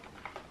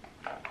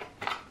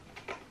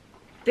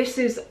 This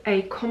is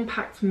a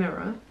compact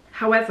mirror.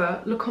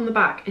 However, look on the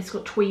back, it's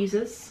got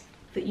tweezers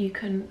that you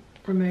can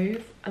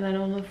remove, and then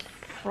on the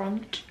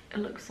front it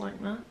looks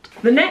like that.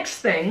 The next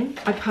thing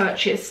I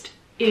purchased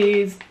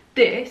is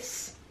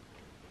this,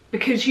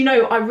 because you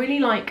know I really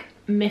like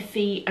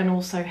MIFFY and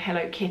also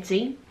Hello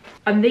Kitty,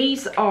 and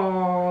these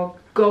are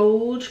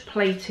gold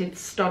plated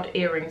stud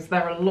earrings.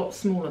 They're a lot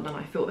smaller than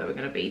I thought they were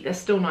going to be. They're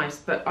still nice,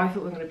 but I thought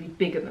they were going to be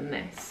bigger than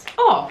this.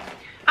 Oh,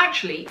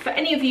 actually, for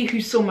any of you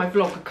who saw my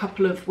vlog a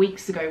couple of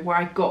weeks ago where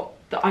I got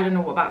the, I don't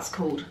know what that's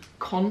called,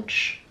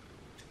 conch,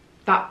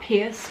 that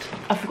pierced,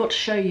 I forgot to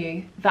show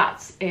you,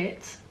 that's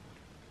it.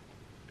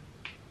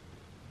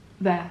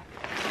 There.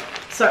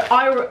 So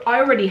I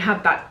already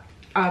had that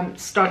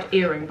stud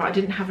earring, but I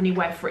didn't have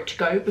anywhere for it to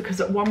go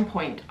because at one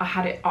point I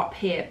had it up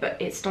here,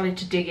 but it started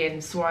to dig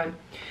in, so I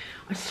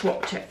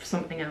swapped it for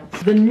something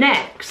else. The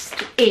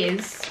next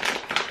is,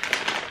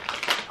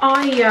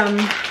 I've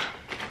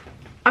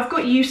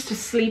got used to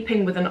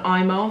sleeping with an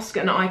eye mask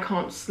and I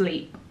can't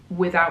sleep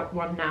without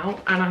one now,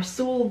 and I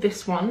saw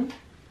this one,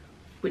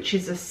 which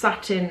is a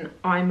satin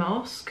eye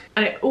mask,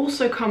 and it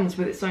also comes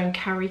with its own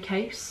carry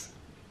case,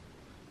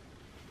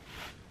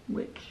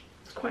 which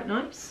is quite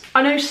nice.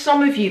 I know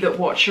some of you that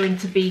watch are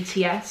into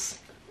BTS,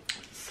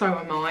 so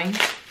am I, and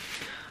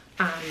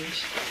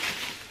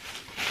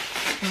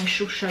I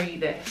shall show you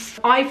this.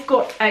 I've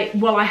got a,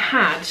 well, I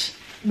had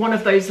one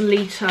of those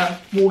litre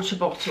water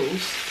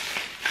bottles,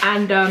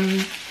 and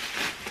I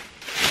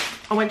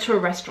went to a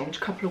restaurant a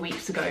couple of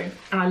weeks ago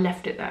and I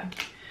left it there,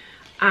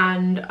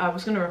 and I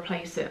was going to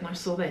replace it, and I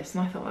saw this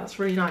and I thought that's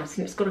really nice,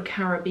 and it's got a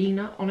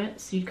carabiner on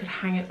it so you could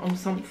hang it on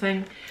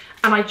something,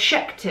 and I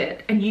checked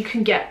it and you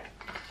can get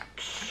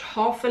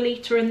half a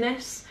litre in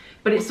this,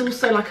 but it's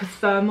also like a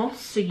thermos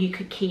so you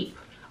could keep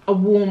a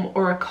warm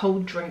or a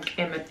cold drink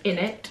in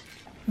it.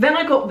 Then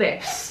I got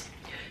this.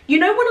 You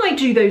know when I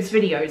do those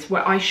videos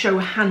where I show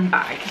a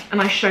handbag and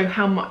I show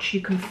how much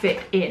you can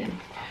fit in?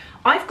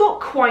 I've got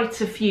quite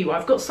a few.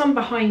 I've got some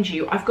behind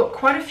you. I've got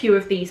quite a few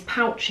of these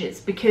pouches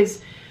because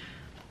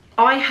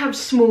I have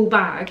small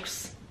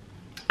bags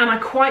and I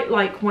quite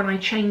like when I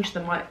change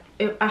them. I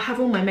have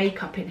all my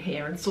makeup in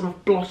here and sort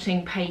of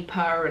blotting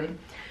paper, and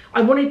I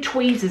wanted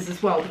tweezers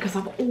as well because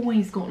I've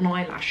always got an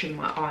eyelash in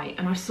my eye,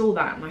 and I saw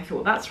that and I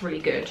thought that's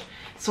really good,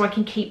 so I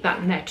can keep that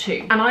in there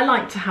too. And I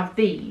like to have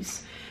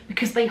these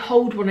because they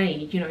hold what I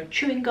need, you know,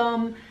 chewing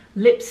gum,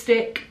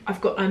 lipstick,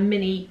 I've got a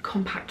mini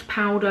compact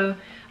powder,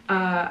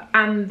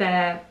 and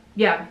they're,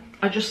 yeah,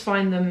 I just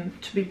find them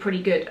to be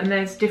pretty good. And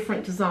there's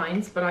different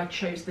designs, but I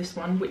chose this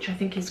one, which I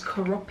think is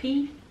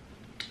Karopi,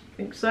 I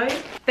think so.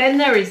 Then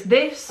there is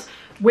this,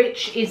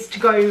 which is to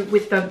go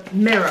with the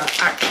mirror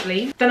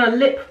actually. Then a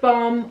lip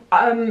balm,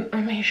 let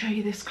me show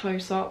you this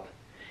close up.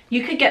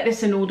 You could get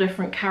this in all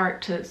different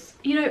characters.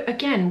 You know,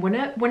 again,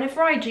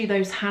 whenever I do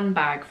those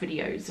handbag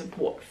videos of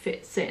what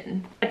fits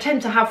in, I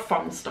tend to have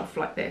fun stuff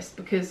like this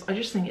because I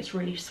just think it's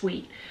really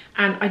sweet.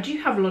 And I do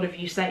have a lot of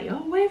you say,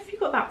 oh, where have you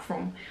got that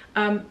from?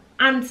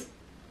 And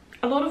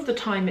A lot of the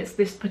time it's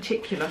this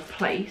particular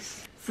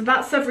place. So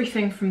that's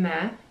everything from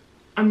there.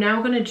 I'm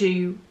now going to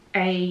do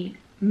a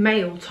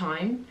mail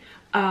time,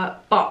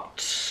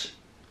 but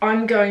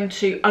I'm gonna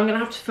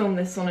have to film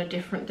this on a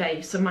different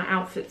day, so my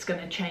outfit's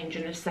gonna change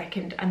in a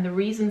second. And the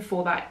reason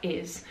for that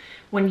is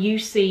when you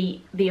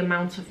see the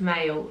amount of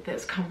mail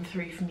that's come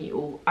through from you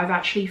all, I've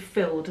actually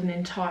filled an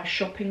entire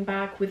shopping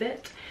bag with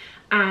it,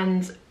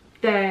 and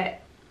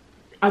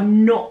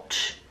I'm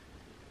not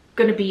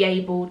gonna be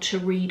able to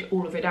read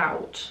all of it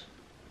out,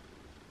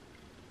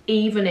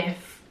 even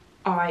if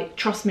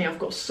trust me, I've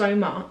got so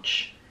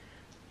much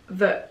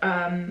that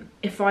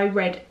if I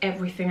read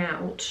everything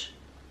out,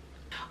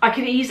 I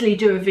could easily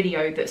do a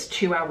video that's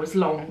 2 hours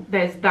long.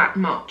 There's that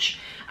much.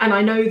 And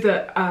I know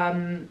that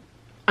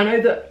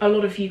a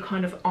lot of you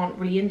kind of aren't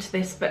really into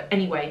this, but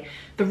anyway,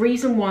 the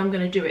reason why I'm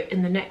going to do it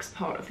in the next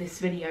part of this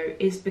video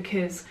is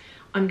because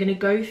I'm going to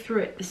go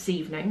through it this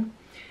evening,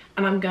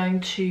 and I'm going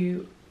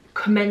to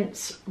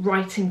commence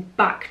writing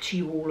back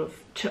to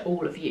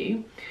all of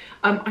you.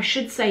 I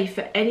should say,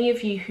 for any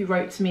of you who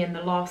wrote to me in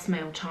the last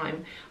mail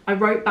time, I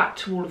wrote back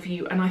to all of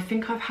you, and I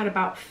think I've had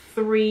about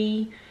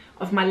 3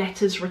 of my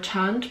letters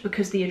returned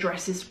because the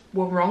addresses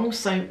were wrong.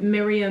 So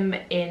Miriam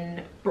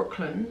in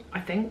Brooklyn,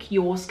 I think,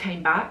 yours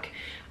came back.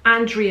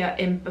 Andrea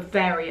in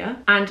Bavaria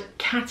and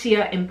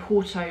Katia in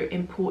Porto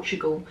in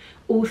Portugal.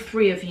 All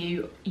 3 of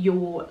you,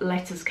 your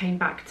letters came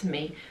back to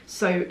me.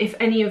 So if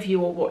any of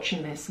you are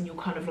watching this and you're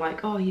kind of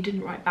like, oh, you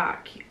didn't write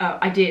back,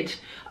 I did.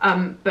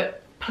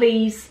 But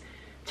please,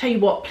 tell you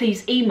what,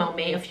 please email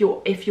me if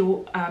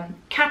you're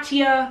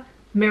Katia,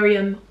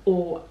 Miriam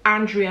or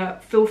Andrea.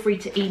 Feel free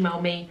to email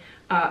me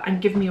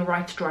and give me your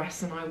right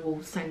address, and I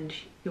will send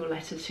your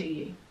letter to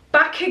you.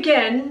 Back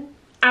again,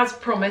 as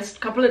promised, a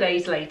couple of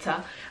days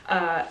later,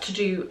 to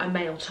do a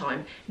mail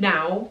time.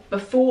 Now,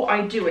 before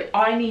I do it,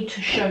 I need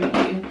to show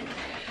you,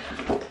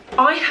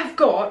 I have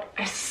got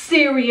a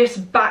serious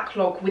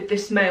backlog with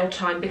this mail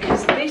time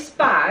because this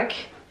bag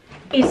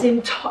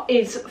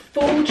is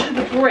full to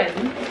the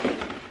brim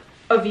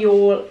of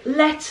your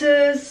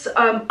letters.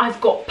 I've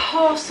got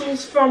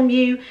parcels from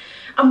you,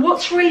 and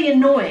what's really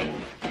annoying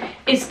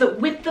is that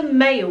with the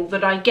mail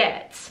that I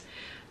get,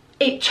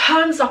 it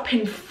turns up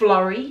in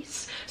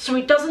flurries, so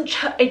it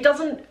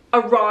doesn't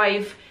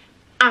arrive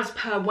as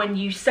per when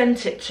you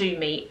sent it to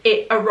me.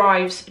 It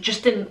arrives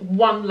just in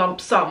one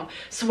lump sum.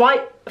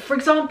 So for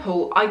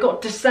example, I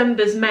got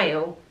December's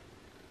mail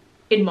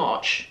in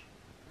March,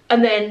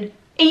 and then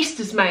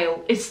Easter's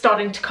mail is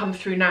starting to come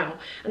through now.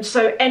 And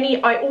so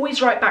I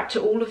always write back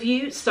to all of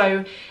you.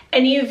 So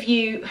any of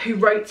you who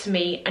wrote to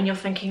me and you're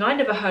thinking, I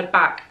never heard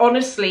back,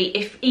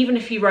 honestly, even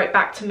if you wrote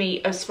back to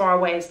me as far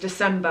away as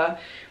December,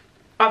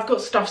 I've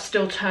got stuff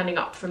still turning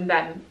up from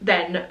them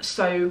then.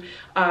 So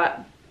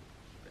I'm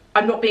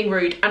not being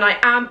rude, and I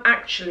am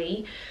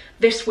actually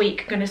this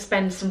week going to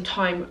spend some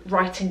time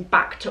writing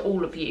back to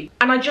all of you.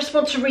 And I just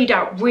want to read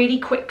out really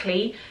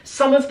quickly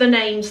some of the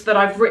names that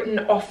I've written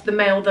off the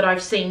mail that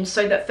I've seen,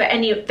 so that for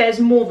there's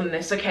more than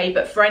this, okay,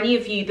 but for any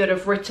of you that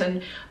have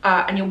written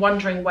and you're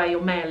wondering where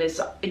your mail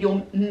is,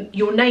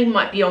 your name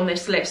might be on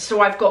this list.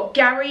 So I've got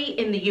Gary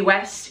in the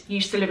US,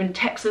 used to live in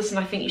Texas, and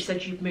I think you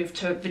said you've moved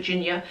to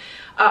Virginia.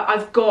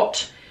 I've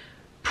got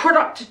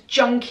Product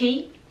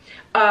Junkie,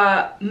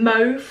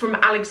 Mo from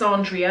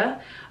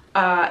Alexandria,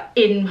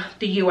 in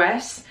the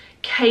US,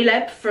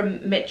 Caleb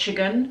from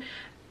Michigan,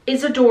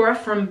 Isadora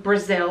from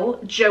Brazil,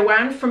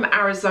 Joanne from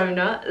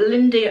Arizona,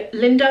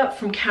 Linda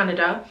from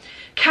Canada,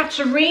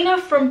 Katerina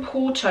from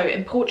Porto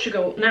in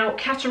Portugal. Now,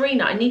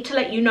 Katerina, I need to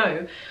let you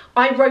know,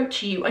 I wrote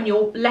to you and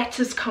your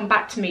letters come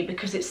back to me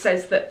because it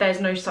says that there's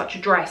no such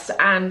address.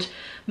 And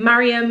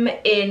Mariam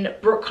in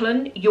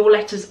Brooklyn, your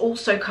letters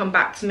also come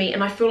back to me,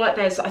 and I feel like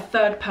there's a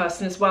third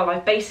person as well.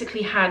 I've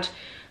basically had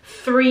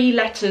 3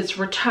 letters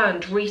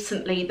returned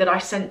recently that I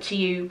sent to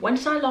you. When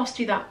did I last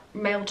do that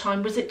mail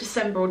time? Was it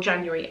December or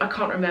January? I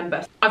can't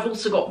remember. I've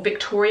also got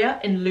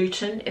Victoria in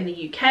Luton in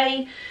the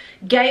UK,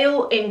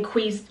 Gail in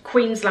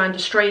Queensland,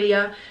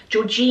 Australia,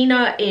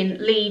 Georgina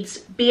in Leeds,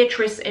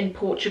 Beatrice in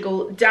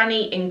Portugal,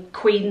 Danny in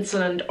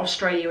Queensland,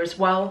 Australia as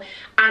well,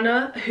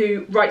 Anna,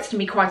 who writes to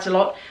me quite a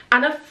lot,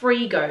 Anna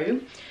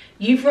Frigo.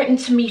 You've written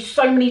to me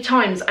so many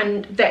times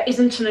and there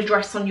isn't an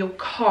address on your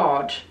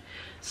card.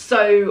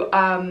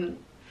 So,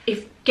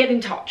 get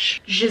in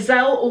touch.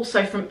 Giselle,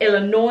 also from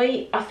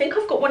Illinois. I think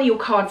I've got one of your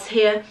cards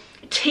here.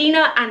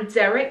 Tina and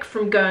Derek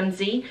from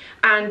Guernsey,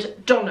 and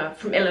Donna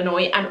from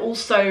Illinois, and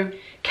also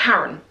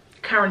Karen,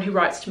 who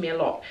writes to me a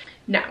lot.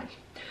 Now,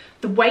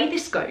 the way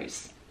this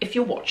goes, if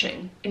you're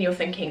watching and you're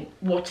thinking,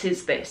 what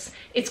is this?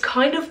 It's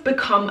kind of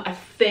become a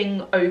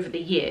thing over the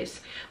years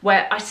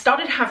where I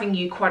started having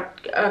you, quite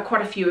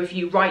a few of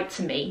you write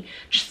to me,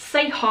 just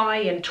say hi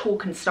and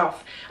talk and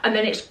stuff. And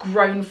then it's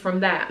grown from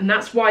there. And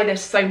that's why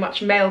there's so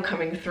much mail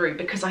coming through,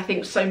 because I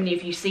think so many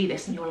of you see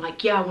this and you're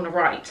like, yeah, I want to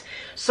write.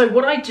 So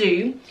what I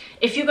do,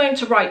 if you're going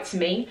to write to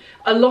me,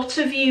 a lot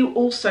of you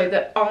also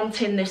that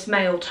aren't in this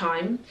mail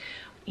time,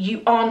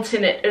 you aren't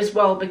in it as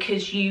well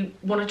because you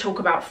want to talk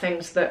about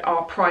things that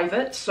are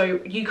private.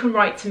 So you can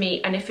write to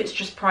me, and if it's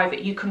just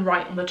private, you can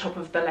write on the top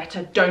of the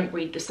letter, don't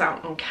read this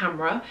out on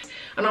camera.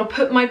 And I'll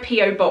put my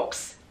PO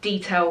box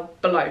detail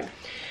below.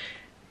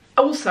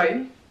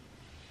 Also,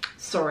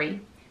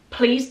 sorry,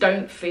 please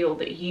don't feel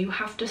that you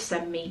have to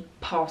send me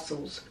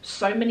parcels.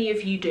 So many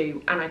of you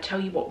do, and I tell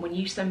you what, when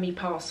you send me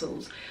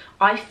parcels,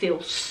 I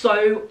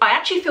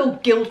actually feel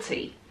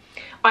guilty.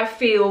 I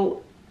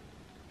feel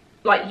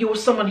like you're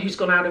someone who's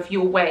gone out of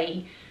your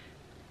way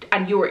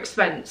and your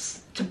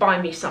expense to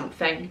buy me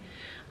something,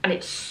 and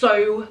it's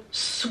so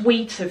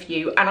sweet of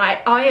you, and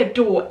I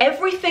adore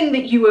everything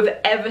that you have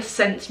ever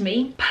sent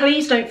me.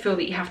 Please don't feel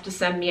that you have to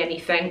send me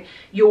anything.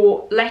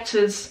 Your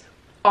letters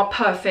are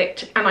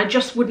perfect, and I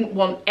just wouldn't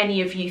want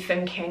any of you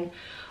thinking,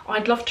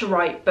 I'd love to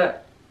write,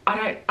 but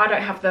I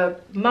don't have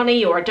the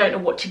money, or I don't know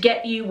what to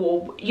get you,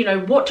 or, you know,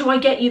 what do I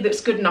get you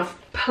that's good enough?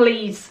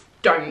 Please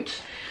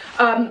don't.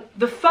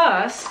 The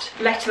first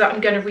letter that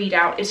I'm going to read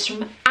out is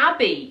from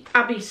Abby.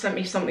 Abby sent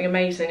me something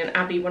amazing, and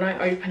Abby, when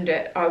I opened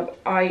it,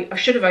 I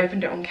should have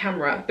opened it on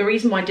camera. The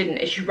reason why I didn't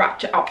is you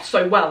wrapped it up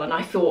so well, and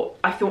I thought,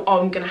 oh,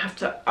 I'm going to have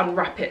to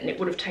unwrap it, and it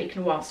would have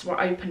taken a while, so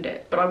I opened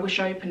it. But I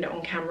wish I opened it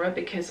on camera,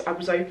 because I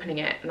was opening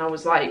it and I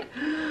was like,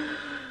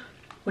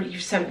 what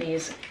you sent me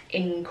is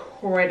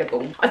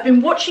incredible. I've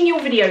been watching your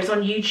videos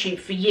on YouTube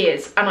for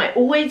years, and I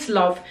always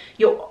love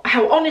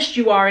how honest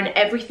you are in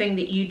everything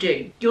that you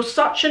do. You're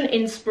such an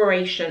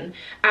inspiration,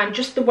 and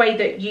just the way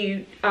that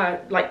you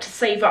like to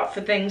save up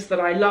for things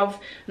that I love,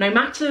 no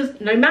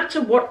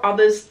matter what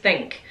others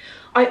think.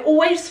 I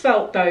always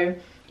felt, though,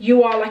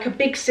 you are like a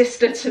big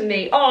sister to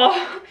me.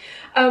 Oh,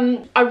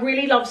 I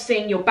really love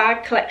seeing your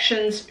bag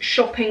collections,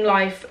 shopping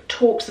life,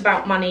 talks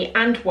about money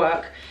and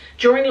work.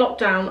 During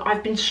lockdown,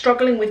 I've been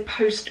struggling with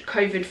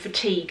post-COVID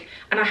fatigue,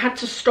 and I had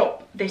to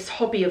stop this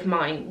hobby of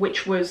mine,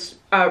 which was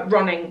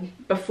running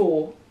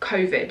before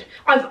COVID.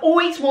 I've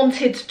always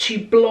wanted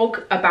to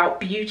blog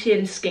about beauty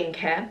and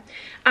skincare,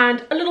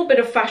 and a little bit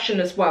of fashion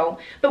as well,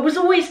 but was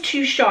always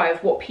too shy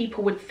of what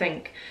people would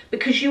think,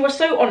 because you are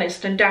so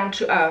honest and down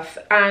to earth,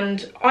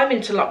 and I'm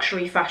into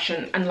luxury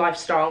fashion and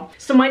lifestyle.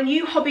 So my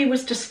new hobby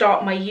was to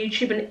start my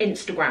YouTube and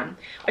Instagram.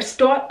 I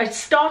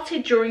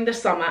started during the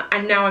summer,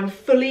 and now I'm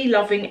fully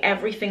loving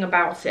everything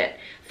about it.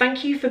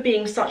 Thank you for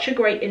being such a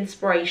great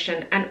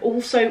inspiration, and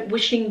also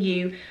wishing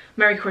you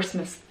Merry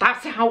Christmas.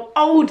 That's how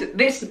old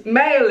this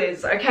mail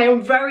is, okay?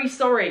 I'm very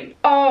sorry.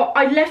 Oh,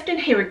 I left in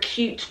here a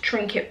cute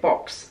trinket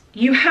box.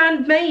 You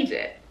handmade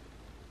it?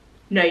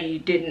 No, you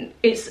didn't.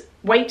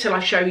 Wait till I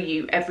show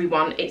you,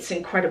 everyone. It's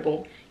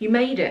incredible. You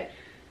made it.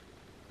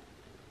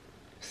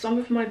 Some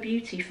of my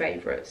beauty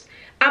favourites.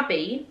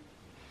 Abby,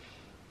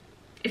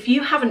 if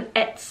you have an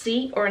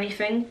Etsy or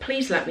anything,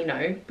 please let me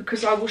know,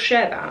 because I will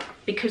share that,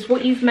 because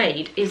what you've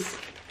made is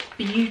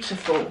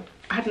beautiful.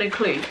 I had no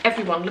clue.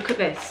 Everyone, look at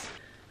this.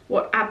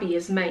 What Abby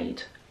has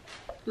made.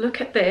 Look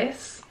at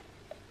this.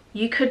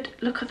 You could,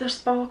 look at the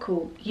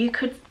sparkle. You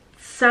could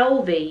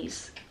sell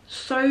these.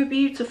 So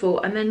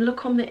beautiful. And then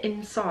look on the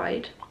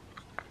inside.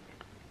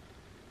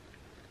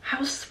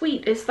 How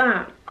sweet is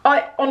that?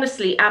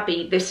 Honestly,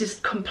 Abby, this is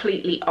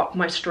completely up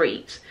my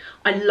street.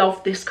 I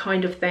love this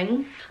kind of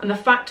thing, and the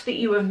fact that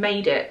you have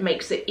made it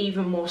makes it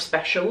even more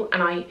special,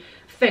 and I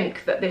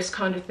think that this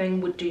kind of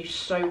thing would do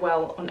so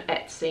well on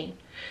Etsy.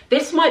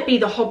 This might be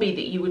the hobby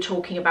that you were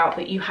talking about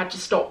that you had to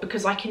stop,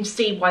 because I can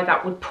see why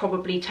that would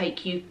probably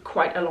take you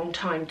quite a long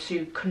time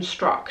to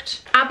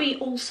construct. Abby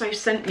also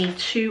sent me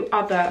two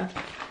other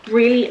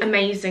really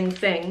amazing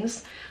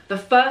things. The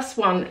first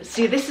one,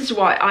 see, this is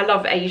why I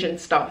love Asian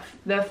stuff.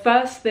 The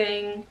first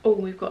thing, oh,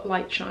 we've got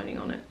light shining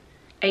on it.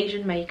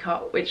 Asian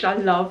makeup, which I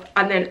love.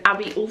 And then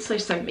Abby also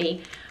sent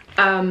me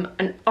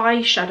an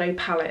eyeshadow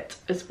palette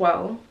as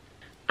well.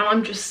 And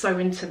I'm just so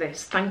into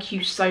this. Thank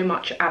you so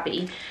much,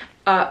 Abby.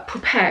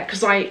 Prepare,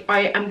 because I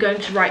am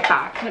going to write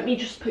back. Let me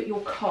just put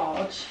your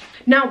card.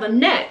 Now, the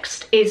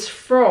next is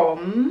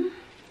from,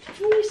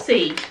 let me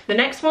see. The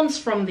next one's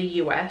from the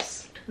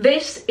US.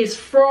 This is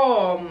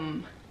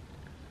from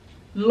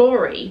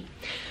Laurie.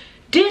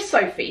 Dear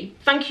Sophie,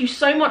 thank you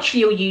so much for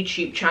your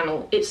YouTube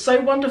channel. It's so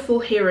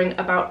wonderful hearing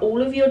about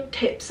all of your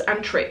tips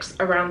and tricks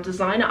around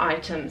designer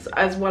items,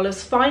 as well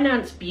as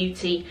finance,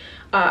 beauty,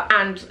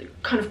 and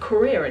kind of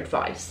career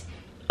advice.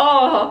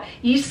 Oh,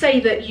 you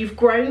say that you've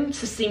grown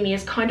to see me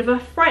as kind of a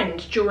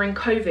friend during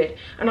COVID,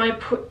 and I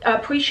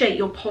appreciate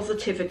your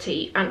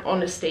positivity and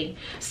honesty.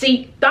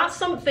 See, that's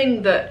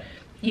something that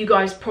you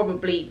guys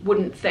probably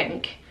wouldn't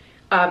think,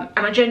 and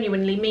I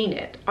genuinely mean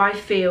it. I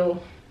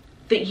feel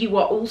that you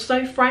are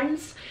also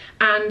friends,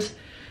 and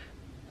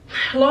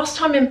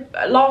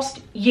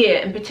last year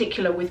in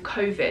particular with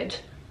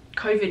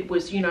COVID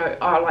was, you know,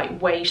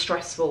 like way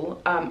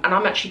stressful, and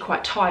I'm actually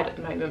quite tired at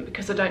the moment,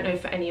 because I don't know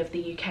for any of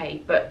the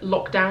UK, but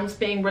lockdown's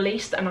being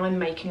released and I'm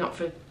making up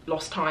for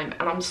lost time,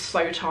 and I'm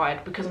so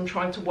tired because I'm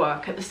trying to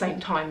work at the same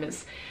time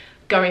as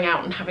going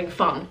out and having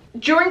fun.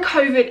 During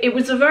COVID, it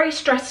was a very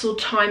stressful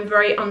time,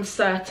 very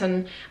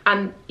uncertain,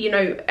 and you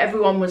know,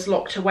 everyone was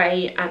locked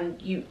away and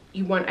you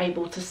weren't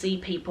able to see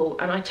people.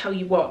 And I tell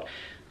you what,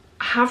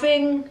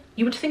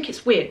 you would think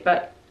it's weird,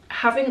 but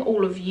having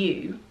all of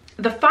you,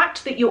 the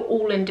fact that you're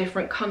all in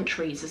different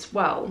countries as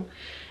well,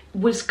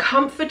 was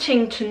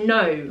comforting to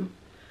know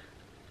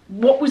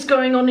what was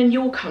going on in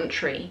your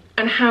country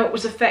and how it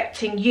was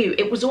affecting you.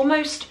 It was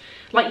almost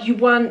like you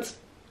weren't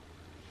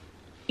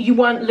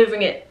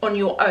living it on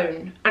your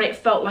own, and it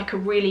felt like a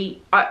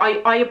really,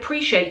 I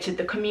appreciated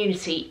the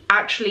community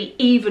actually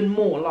even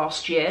more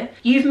last year.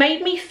 You've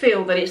made me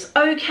feel that it's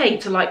okay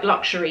to like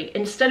luxury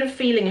instead of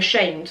feeling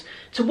ashamed,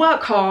 to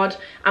work hard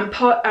and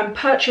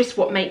purchase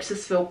what makes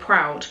us feel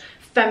proud,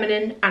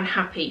 feminine and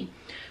happy.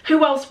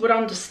 Who else would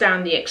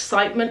understand the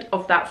excitement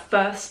of that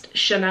first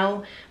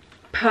Chanel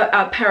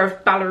pair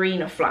of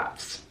ballerina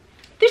flats?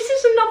 This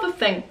is another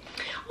thing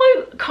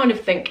I kind of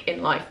think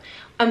in life.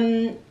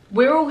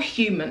 We're all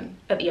human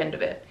at the end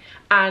of it,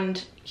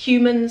 and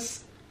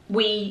humans,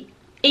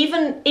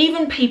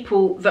 even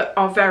people that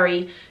are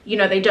very, you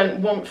know, they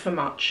don't want for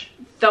much,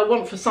 they'll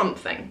want for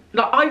something.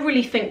 Like, I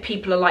really think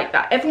people are like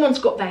that. Everyone's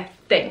got their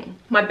thing.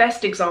 My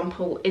best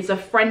example is a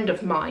friend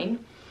of mine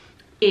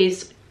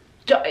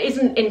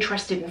isn't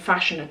interested in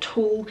fashion at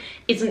all,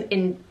 isn't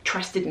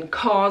interested in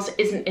cars,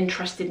 isn't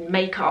interested in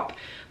makeup,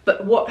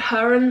 but what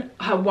her and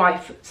her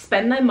wife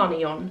spend their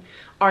money on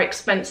are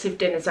expensive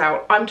dinners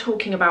out. I'm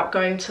talking about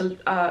going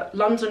to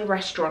London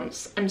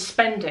restaurants and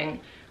spending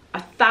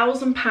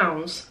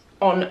 £1,000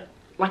 on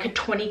like a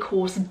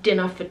 20-course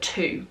dinner for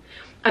two,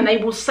 and they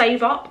will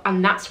save up,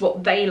 and that's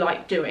what they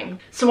like doing.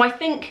 So I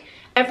think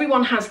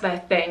everyone has their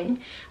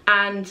thing,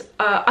 and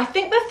I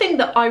think the thing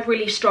that I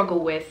really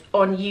struggle with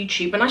on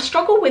YouTube, and I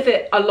struggle with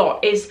it a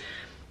lot, is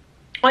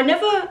I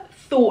never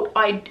thought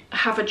I'd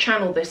have a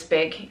channel this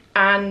big,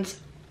 and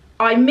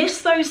I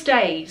miss those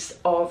days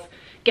of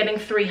getting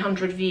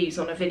 300 views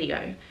on a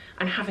video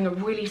and having a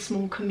really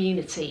small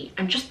community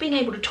and just being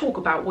able to talk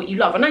about what you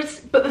love.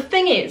 But the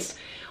thing is,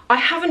 I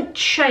haven't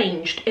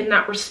changed in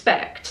that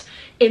respect,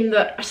 in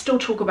that I still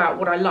talk about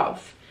what I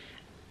love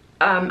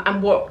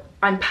and what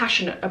I'm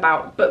passionate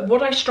about. But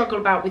what I struggle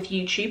about with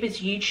YouTube is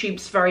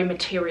YouTube's very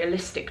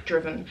materialistic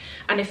driven,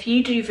 and if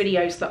you do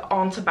videos that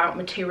aren't about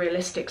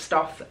materialistic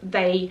stuff,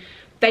 they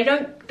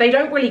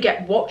don't really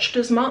get watched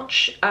as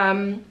much.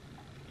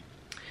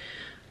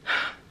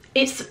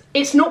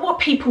 It's not what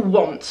people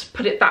want,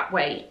 put it that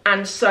way.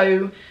 And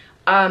so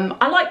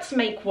I like to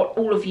make what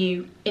all of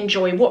you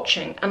enjoy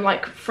watching. And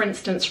like, for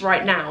instance,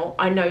 right now,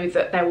 I know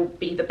that there will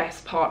be the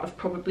best part of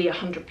probably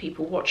 100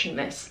 people watching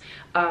this,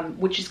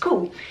 which is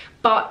cool.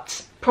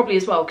 But probably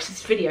as well, because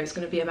this video is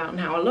going to be about an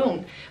hour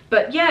long.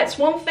 But yeah, it's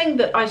one thing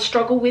that I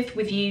struggle with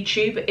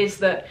YouTube, is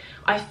that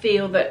I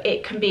feel that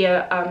it can be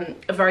a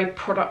very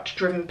product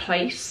driven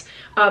place.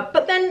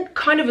 But then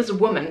kind of as a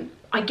woman,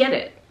 I get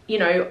it. You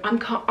know,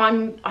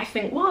 I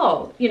think,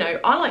 well, you know,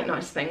 I like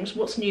nice things,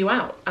 what's new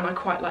out? And I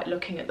quite like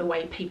looking at the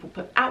way people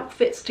put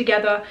outfits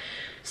together.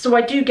 So I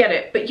do get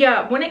it. But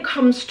yeah, when it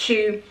comes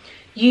to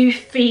you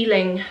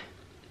feeling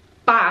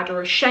bad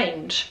or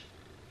ashamed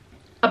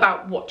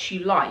about what you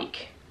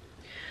like,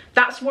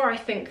 that's where I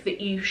think that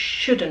you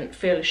shouldn't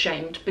feel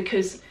ashamed,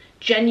 because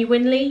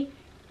genuinely,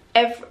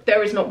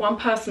 there is not one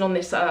person on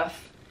this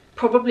earth,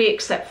 probably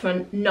except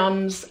for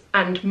nuns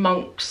and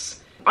monks.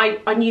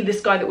 I knew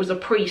this guy that was a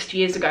priest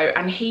years ago,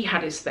 and he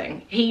had his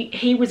thing.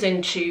 He was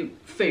into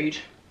food,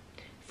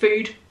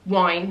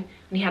 wine,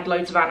 and he had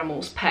loads of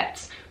animals,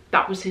 pets.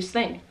 That was his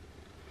thing.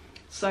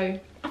 So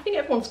I think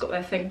everyone's got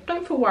their thing.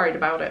 Don't feel worried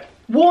about it.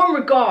 Warm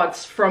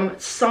regards from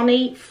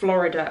sunny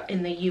Florida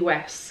in the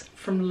US,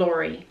 from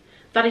Laurie.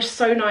 That is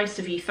so nice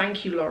of you.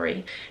 Thank you,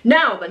 Laurie.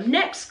 Now, the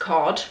next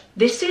card,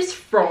 this is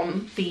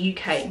from the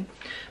UK,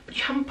 but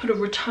you haven't put a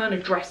return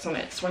address on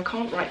it, so I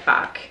can't write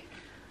back.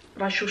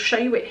 But I shall show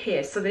you it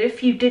here, so that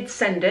if you did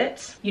send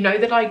it, you know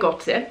that I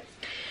got it.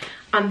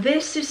 And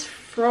this is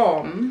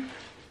from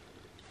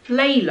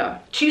Layla.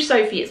 To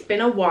Sophie, it's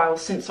been a while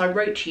since I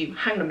wrote to you.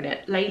 Hang on a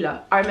minute,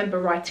 Layla, I remember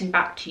writing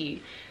back to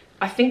you.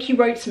 I think you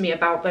wrote to me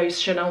about those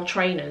Chanel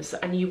trainers,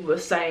 and you were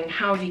saying,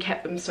 how have you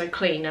kept them so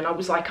clean? And I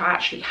was like, I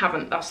actually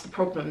haven't, that's the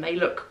problem. They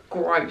look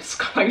gross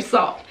close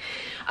up.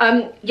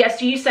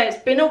 Yes, you say it's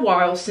been a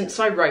while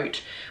since I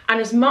wrote, and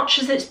as much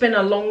as it's been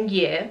a long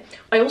year,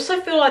 I also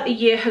feel like the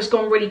year has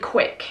gone really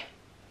quick.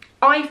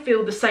 I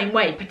feel the same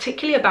way,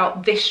 particularly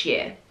about this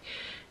year.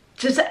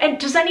 Does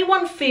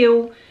anyone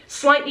feel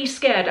slightly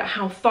scared at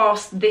how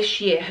fast this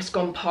year has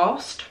gone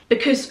past?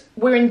 Because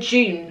we're in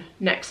June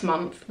next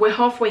month, we're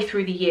halfway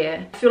through the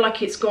year. I feel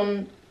like it's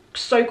gone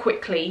so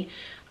quickly.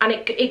 And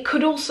it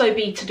could also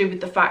be to do with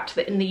the fact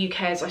that in the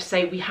UK, as I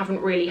say, we haven't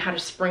really had a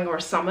spring or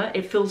a summer.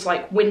 It feels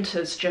like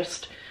winter's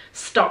just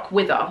stuck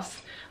with us.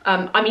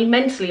 I mean,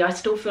 mentally, I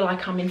still feel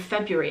like I'm in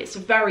February. It's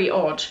very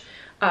odd.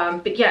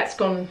 But yeah, it's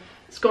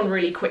gone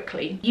really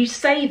quickly. You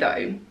say,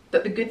 though,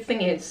 that the good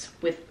thing is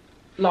with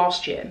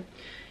last year,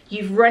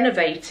 you've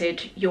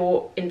renovated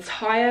your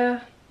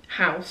entire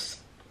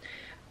house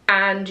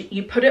and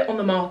you put it on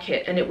the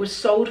market, and it was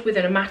sold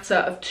within a matter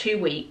of 2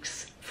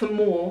 weeks for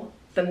more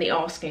than the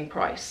asking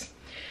price.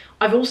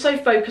 I've also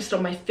focused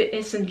on my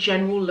fitness and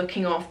general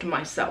looking after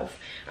myself,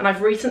 and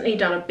I've recently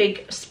done a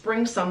big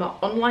spring-summer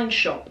online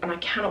shop, and I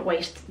cannot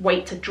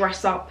wait to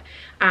dress up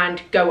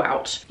and go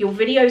out. Your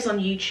videos on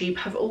YouTube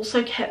have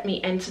also kept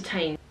me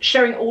entertained,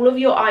 sharing all of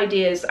your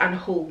ideas and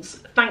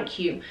hauls. Thank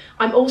you.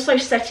 I'm also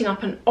setting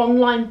up an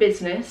online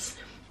business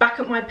back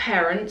at my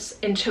parents'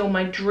 until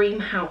my dream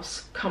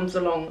house comes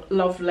along.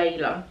 Love,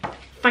 Layla.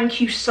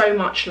 Thank you so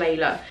much,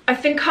 Layla. I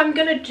think I'm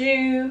gonna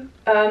do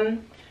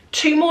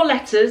 2 more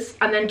letters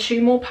and then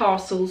 2 more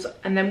parcels,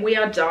 and then we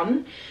are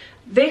done.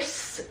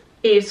 This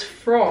is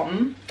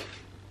from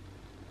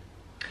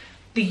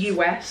the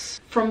US,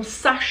 from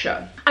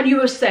Sasha, and you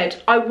have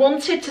said, I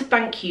wanted to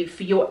thank you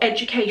for your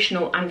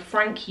educational and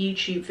frank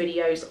YouTube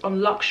videos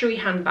on luxury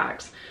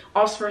handbags.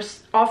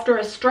 After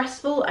a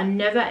stressful and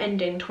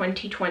never-ending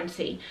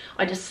 2020,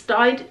 I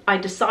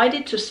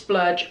decided to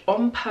splurge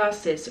on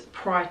purses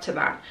prior to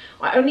that.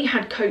 I only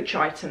had Coach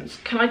items.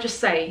 Can I just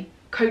say,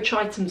 Coach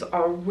items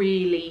are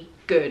really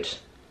good.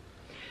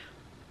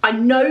 I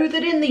know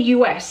that in the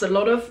US, a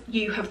lot of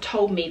you have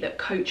told me that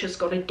Coach has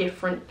got a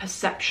different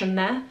perception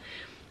there,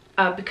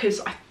 because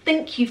I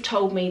think you've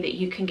told me that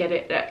you can get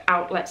it at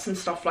outlets and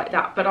stuff like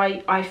that, but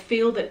I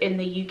feel that in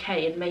the UK,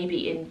 and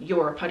maybe in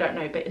Europe, I don't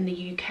know, but in the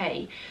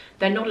UK,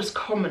 they're not as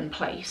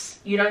commonplace.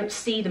 You don't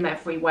see them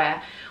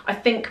everywhere. I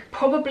think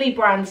probably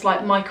brands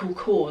like Michael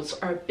Kors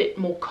are a bit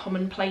more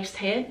commonplace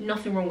here.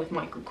 Nothing wrong with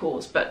Michael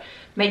Kors, but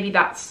maybe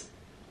that's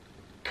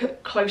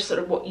closer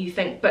to what you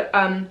think. But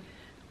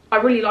I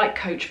really like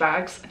Coach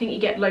bags. I think you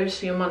get loads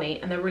for your money,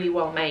 and they're really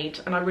well made,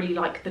 and I really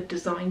like the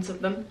designs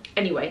of them.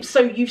 Anyway, so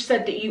you've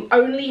said that you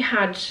only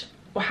had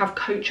or have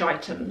Coach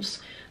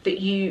items that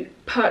you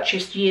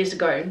purchased years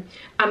ago,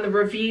 and the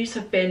reviews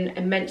have been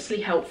immensely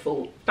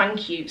helpful.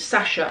 Thank you,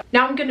 Sasha.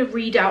 Now I'm going to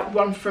read out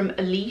one from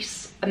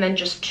Elise, and then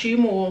just 2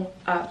 more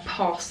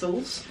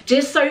parcels.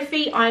 Dear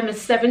Sophie, I am a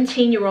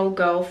 17-year-old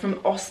girl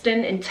from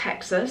Austin in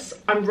Texas.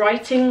 I'm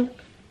writing,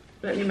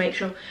 let me make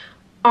sure.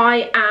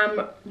 I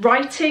am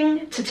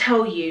writing to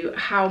tell you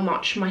how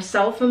much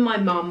myself and my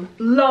mum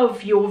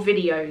love your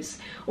videos.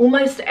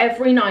 Almost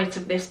every night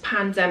of this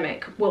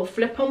pandemic, we'll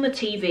flip on the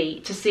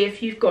TV to see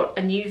if you've got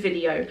a new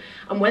video.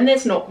 And when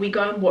there's not, we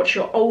go and watch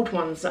your old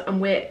ones,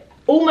 and we're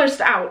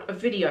almost out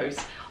of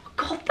videos.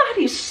 God, that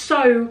is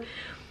so...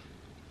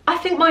 I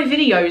think my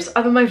videos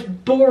are the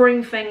most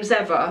boring things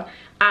ever.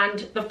 And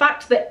the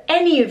fact that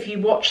any of you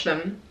watch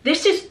them,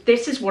 this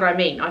is what I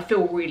mean. I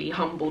feel really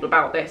humbled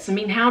about this. I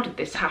mean, how did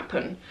this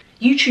happen?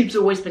 YouTube's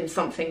always been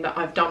something that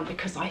I've done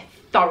because I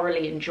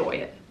thoroughly enjoy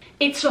it.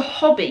 It's a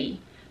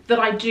hobby that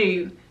I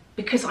do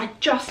because I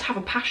just have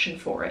a passion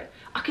for it.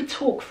 I could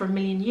talk for a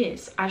million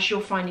years, as you're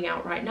finding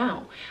out right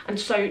now. And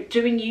so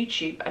doing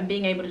YouTube and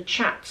being able to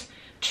chat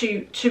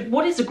to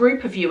what is a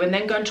group of you and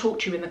then go and talk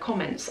to you in the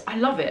comments, I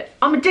love it.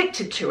 I'm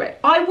addicted to it.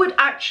 I would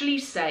actually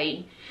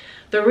say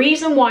the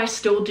reason why I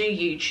still do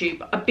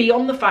YouTube,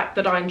 beyond the fact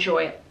that I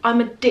enjoy it,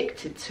 I'm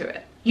addicted to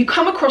it. You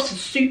come across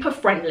as super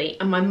friendly,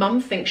 and my mum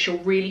thinks you're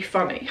really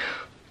funny.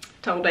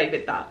 Tell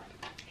David that.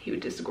 He would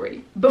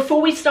disagree.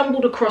 Before we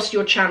stumbled across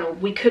your channel,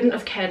 we couldn't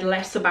have cared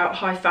less about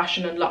high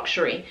fashion and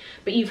luxury,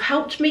 but you've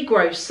helped me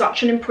grow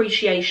such an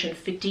appreciation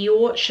for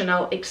Dior,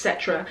 Chanel,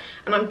 etc.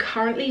 And I'm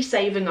currently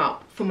saving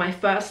up for my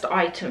first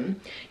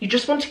item. You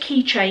just want a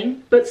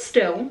keychain, but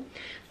still.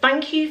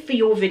 Thank you for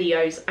your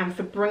videos and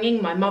for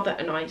bringing my mother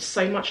and I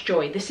so much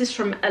joy. This is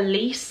from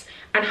Elise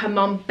and her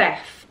mum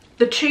Beth.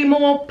 The 2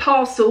 more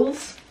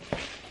parcels.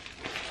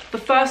 The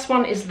first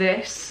one is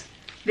this.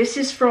 This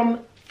is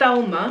from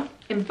Thelma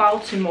in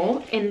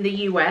Baltimore in the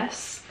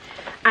US.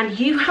 And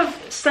you have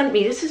sent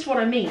me, this is what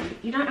I mean,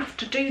 you don't have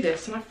to do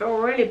this, and I feel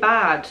really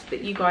bad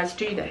that you guys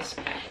do this.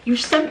 You've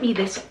sent me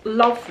this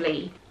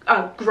lovely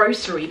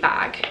grocery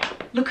bag.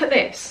 Look at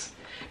this.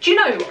 Do you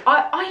know,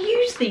 I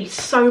use these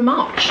so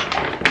much.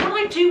 What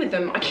I do with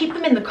them, I keep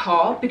them in the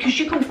car because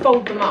you can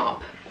fold them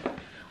up.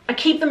 I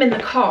keep them in the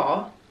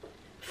car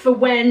for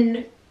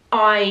when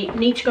I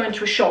need to go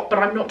into a shop, but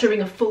I'm not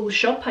doing a full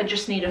shop, I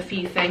just need a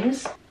few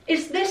things.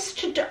 Is this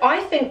to do, I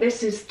think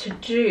this is to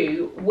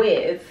do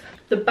with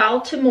the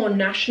Baltimore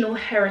National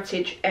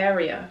Heritage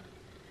Area.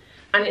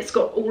 And it's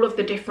got all of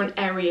the different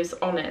areas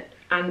on it.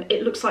 And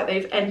it looks like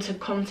they've entered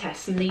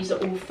contests, and these are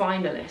all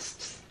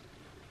finalists.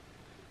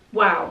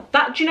 Wow,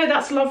 do you know,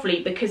 that's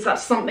lovely because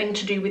that's something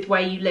to do with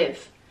where you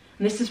live.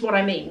 And this is what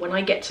I mean when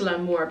I get to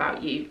learn more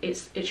about you.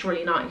 It's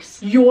really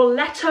nice. Your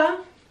letter.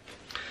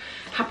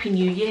 Happy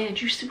New Year.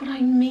 Do you see what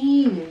I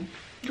mean?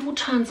 It all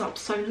turns up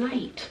so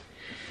late.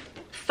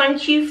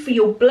 Thank you for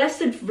your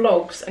blessed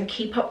vlogs and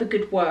keep up the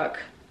good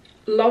work.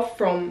 Love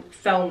from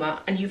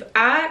Thelma. And you've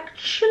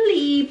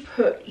actually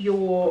put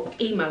your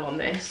email on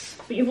this,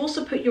 but you've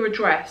also put your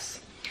address.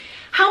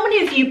 How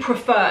many of you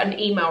prefer an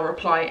email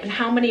reply, and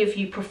how many of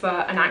you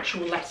prefer an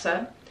actual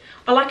letter?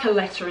 I like a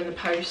letter in the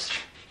post,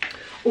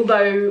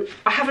 although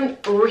I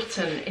haven't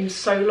written in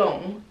so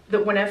long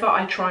that whenever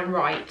I try and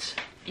write,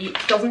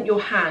 doesn't your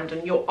hand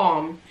and your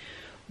arm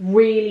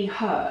really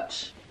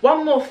hurt.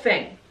 One more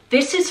thing.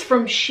 This is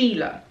from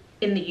Sheila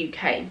in the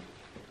UK.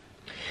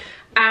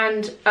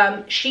 And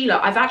Sheila,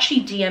 I've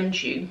actually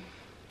DM'd you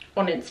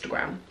on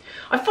Instagram.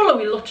 I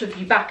follow a lot of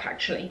you back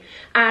actually.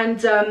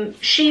 And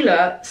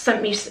Sheila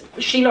sent me,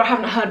 Sheila, I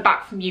haven't heard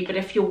back from you, but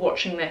if you're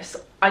watching this,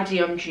 I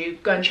DM'd you,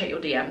 go and check your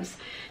DMs.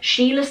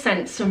 Sheila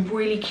sent some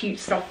really cute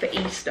stuff for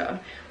Easter,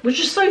 which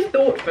is so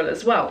thoughtful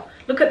as well.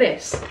 Look at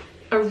this,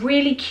 a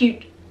really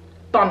cute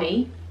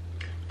bunny.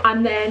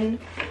 And then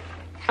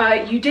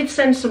you did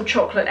send some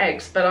chocolate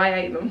eggs, but I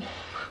ate them.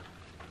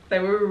 They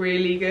were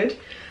really good.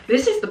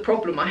 This is the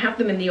problem, I have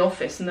them in the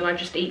office and then I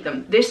just eat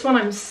them. This one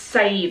I'm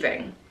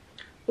saving.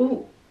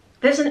 Ooh,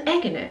 there's an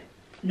egg in it.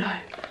 No,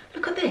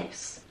 look at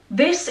this.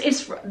 This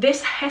is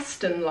this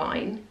Heston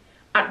line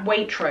at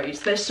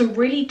Waitrose. There's some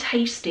really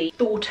tasty,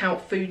 thought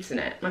out foods in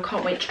it. And I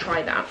can't wait to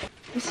try that.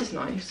 This is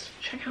nice.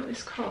 Check out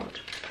this card.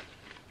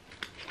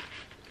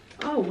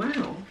 Oh,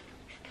 wow.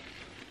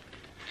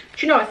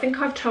 Do you know, I think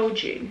I've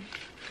told you,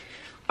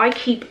 I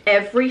keep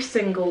every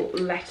single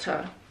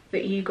letter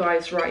that you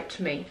guys write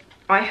to me.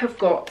 I have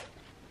got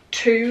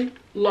 2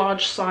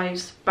 large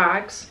size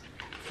bags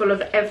full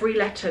of every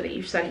letter that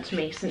you've sent to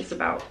me since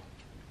about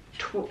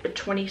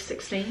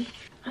 2016.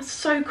 That's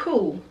so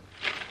cool.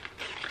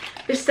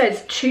 This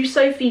says, to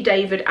Sophie,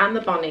 David and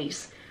the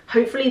bunnies,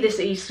 hopefully this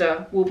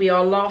Easter will be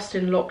our last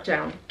in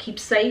lockdown. Keep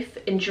safe,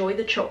 enjoy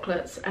the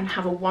chocolates and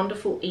have a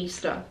wonderful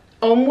Easter.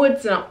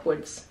 Onwards and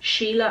upwards,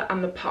 Sheila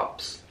and the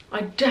pups.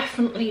 I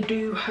definitely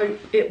do hope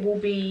it will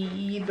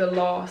be the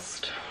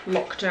last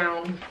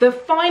lockdown. The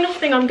final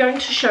thing I'm going to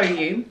show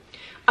you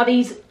are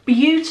these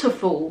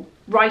beautiful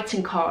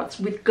writing cards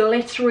with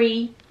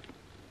glittery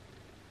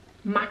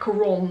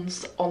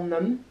macarons on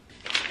them.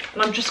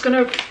 And I'm just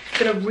gonna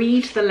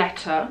read the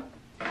letter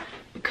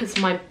because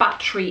my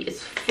battery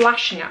is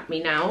flashing at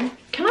me now.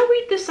 Can I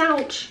read this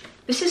out?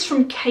 This is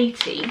from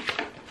Katie.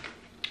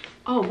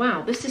 Oh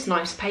wow, this is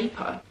nice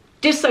paper.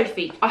 Dear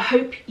Sophie, I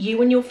hope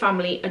you and your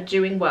family are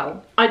doing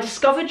well. I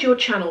discovered your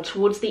channel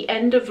towards the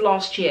end of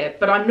last year,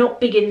 but I'm not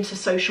big into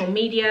social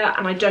media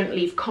and I don't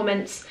leave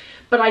comments,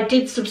 but I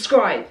did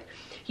subscribe.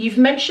 You've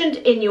mentioned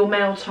in your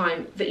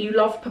Mailtime that you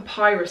love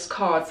papyrus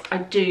cards. I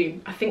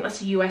do. I think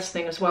that's a US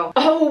thing as well.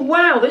 Oh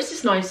wow, this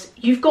is nice.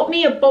 You've got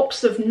me a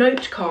box of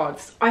note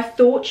cards. I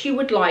thought you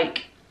would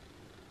like...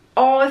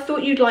 Oh, I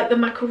thought you'd like the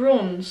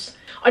macarons.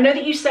 I know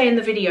that you say in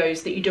the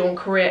videos that you do on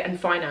career and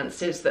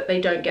finances that they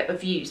don't get the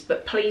views,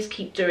 but please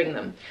keep doing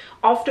them.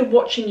 After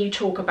watching you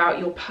talk about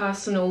your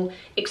personal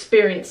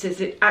experiences,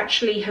 it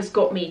actually has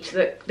got me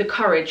to the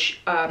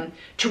courage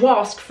to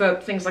ask for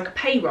things like a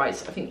pay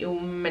rise, I think you're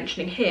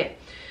mentioning here.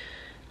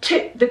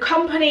 The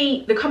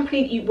company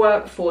that you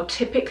work for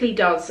typically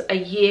does a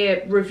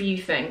year review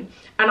thing,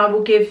 and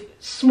will give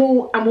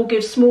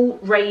small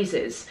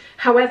raises.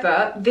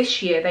 However,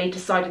 this year they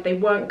decided they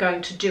weren't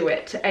going to do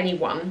it to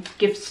anyone,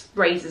 give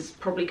raises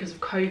probably because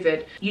of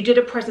COVID. You did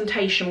a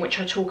presentation which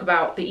I talk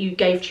about that you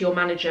gave to your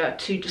manager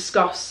to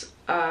discuss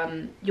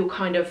your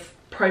kind of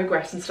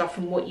progress and stuff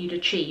and what you'd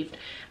achieved.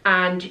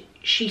 And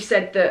she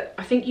said that,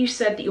 I think you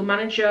said that your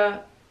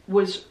manager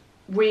was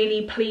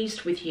really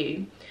pleased with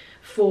you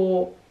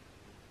for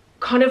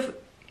kind of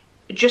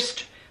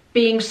just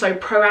being so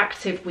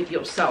proactive with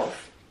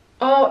yourself.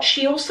 Oh,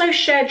 she also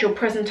shared your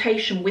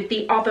presentation with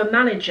the other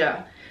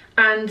manager,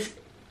 and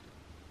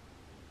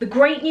the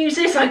great news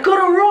is I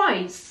got a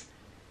rise.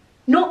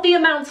 Not the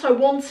amount I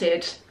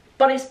wanted,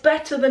 but it's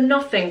better than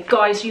nothing.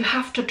 Guys, you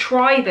have to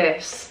try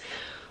this.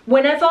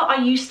 Whenever I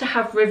used to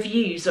have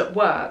reviews at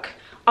work,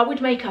 I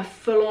would make a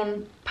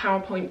full-on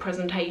PowerPoint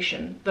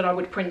presentation that I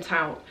would print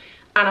out,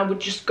 and I would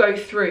just go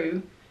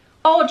through,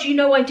 oh, do you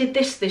know I did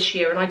this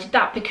year and I did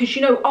that? Because,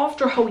 you know,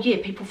 after a whole year,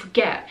 people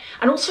forget.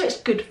 And also it's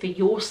good for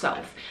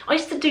yourself. I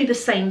used to do the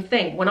same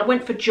thing. When I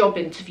went for job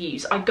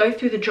interviews, I'd go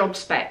through the job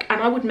spec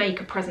and I would make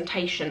a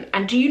presentation.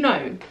 And do you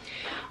know,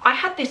 I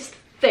had this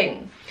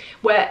thing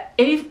where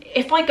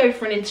if I go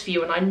for an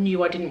interview and I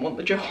knew I didn't want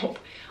the job,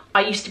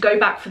 I used to go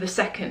back for the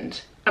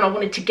second and I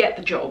wanted to get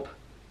the job.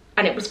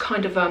 And it was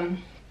kind of,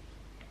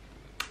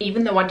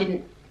 even though I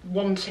didn't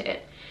want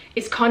it,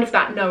 it's kind of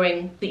that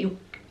knowing that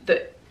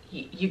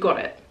you got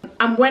it.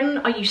 And when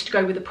I used to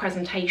go with a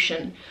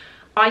presentation,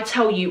 I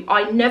tell you,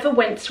 I never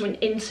went to an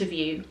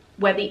interview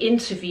where the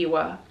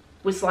interviewer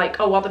was like,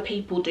 oh, other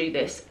people do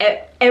this.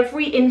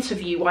 Every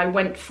interview I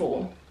went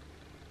for,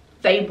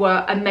 they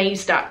were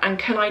amazed at. And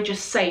can I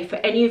just say, for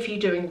any of you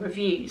doing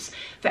reviews,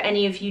 for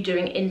any of you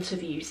doing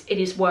interviews, it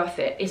is worth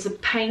it. It's a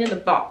pain in the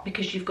butt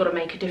because you've got to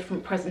make a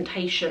different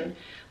presentation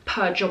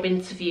per job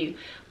interview,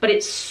 but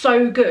it's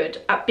so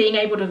good at being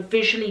able to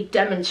visually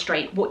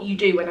demonstrate what you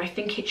do, and I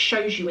think it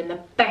shows you in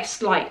the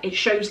best light. It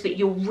shows that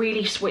you're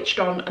really switched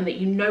on and that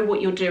you know what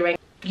you're doing.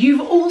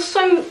 You've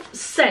also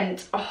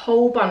sent a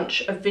whole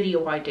bunch of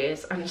video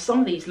ideas, and some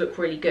of these look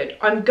really good.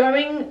 I'm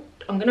going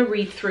to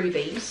read through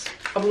these.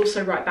 I'll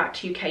also write back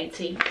to you,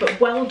 Katie, but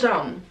well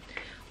done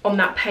on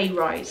that pay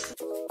rise.